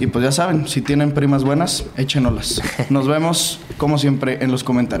 Y pues ya saben, si tienen primas buenas, échenolas. Nos vemos, como siempre, en los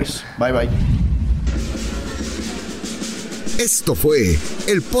comentarios. Bye, bye. Esto fue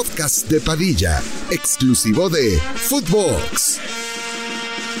el podcast de Padilla, exclusivo de Footbox.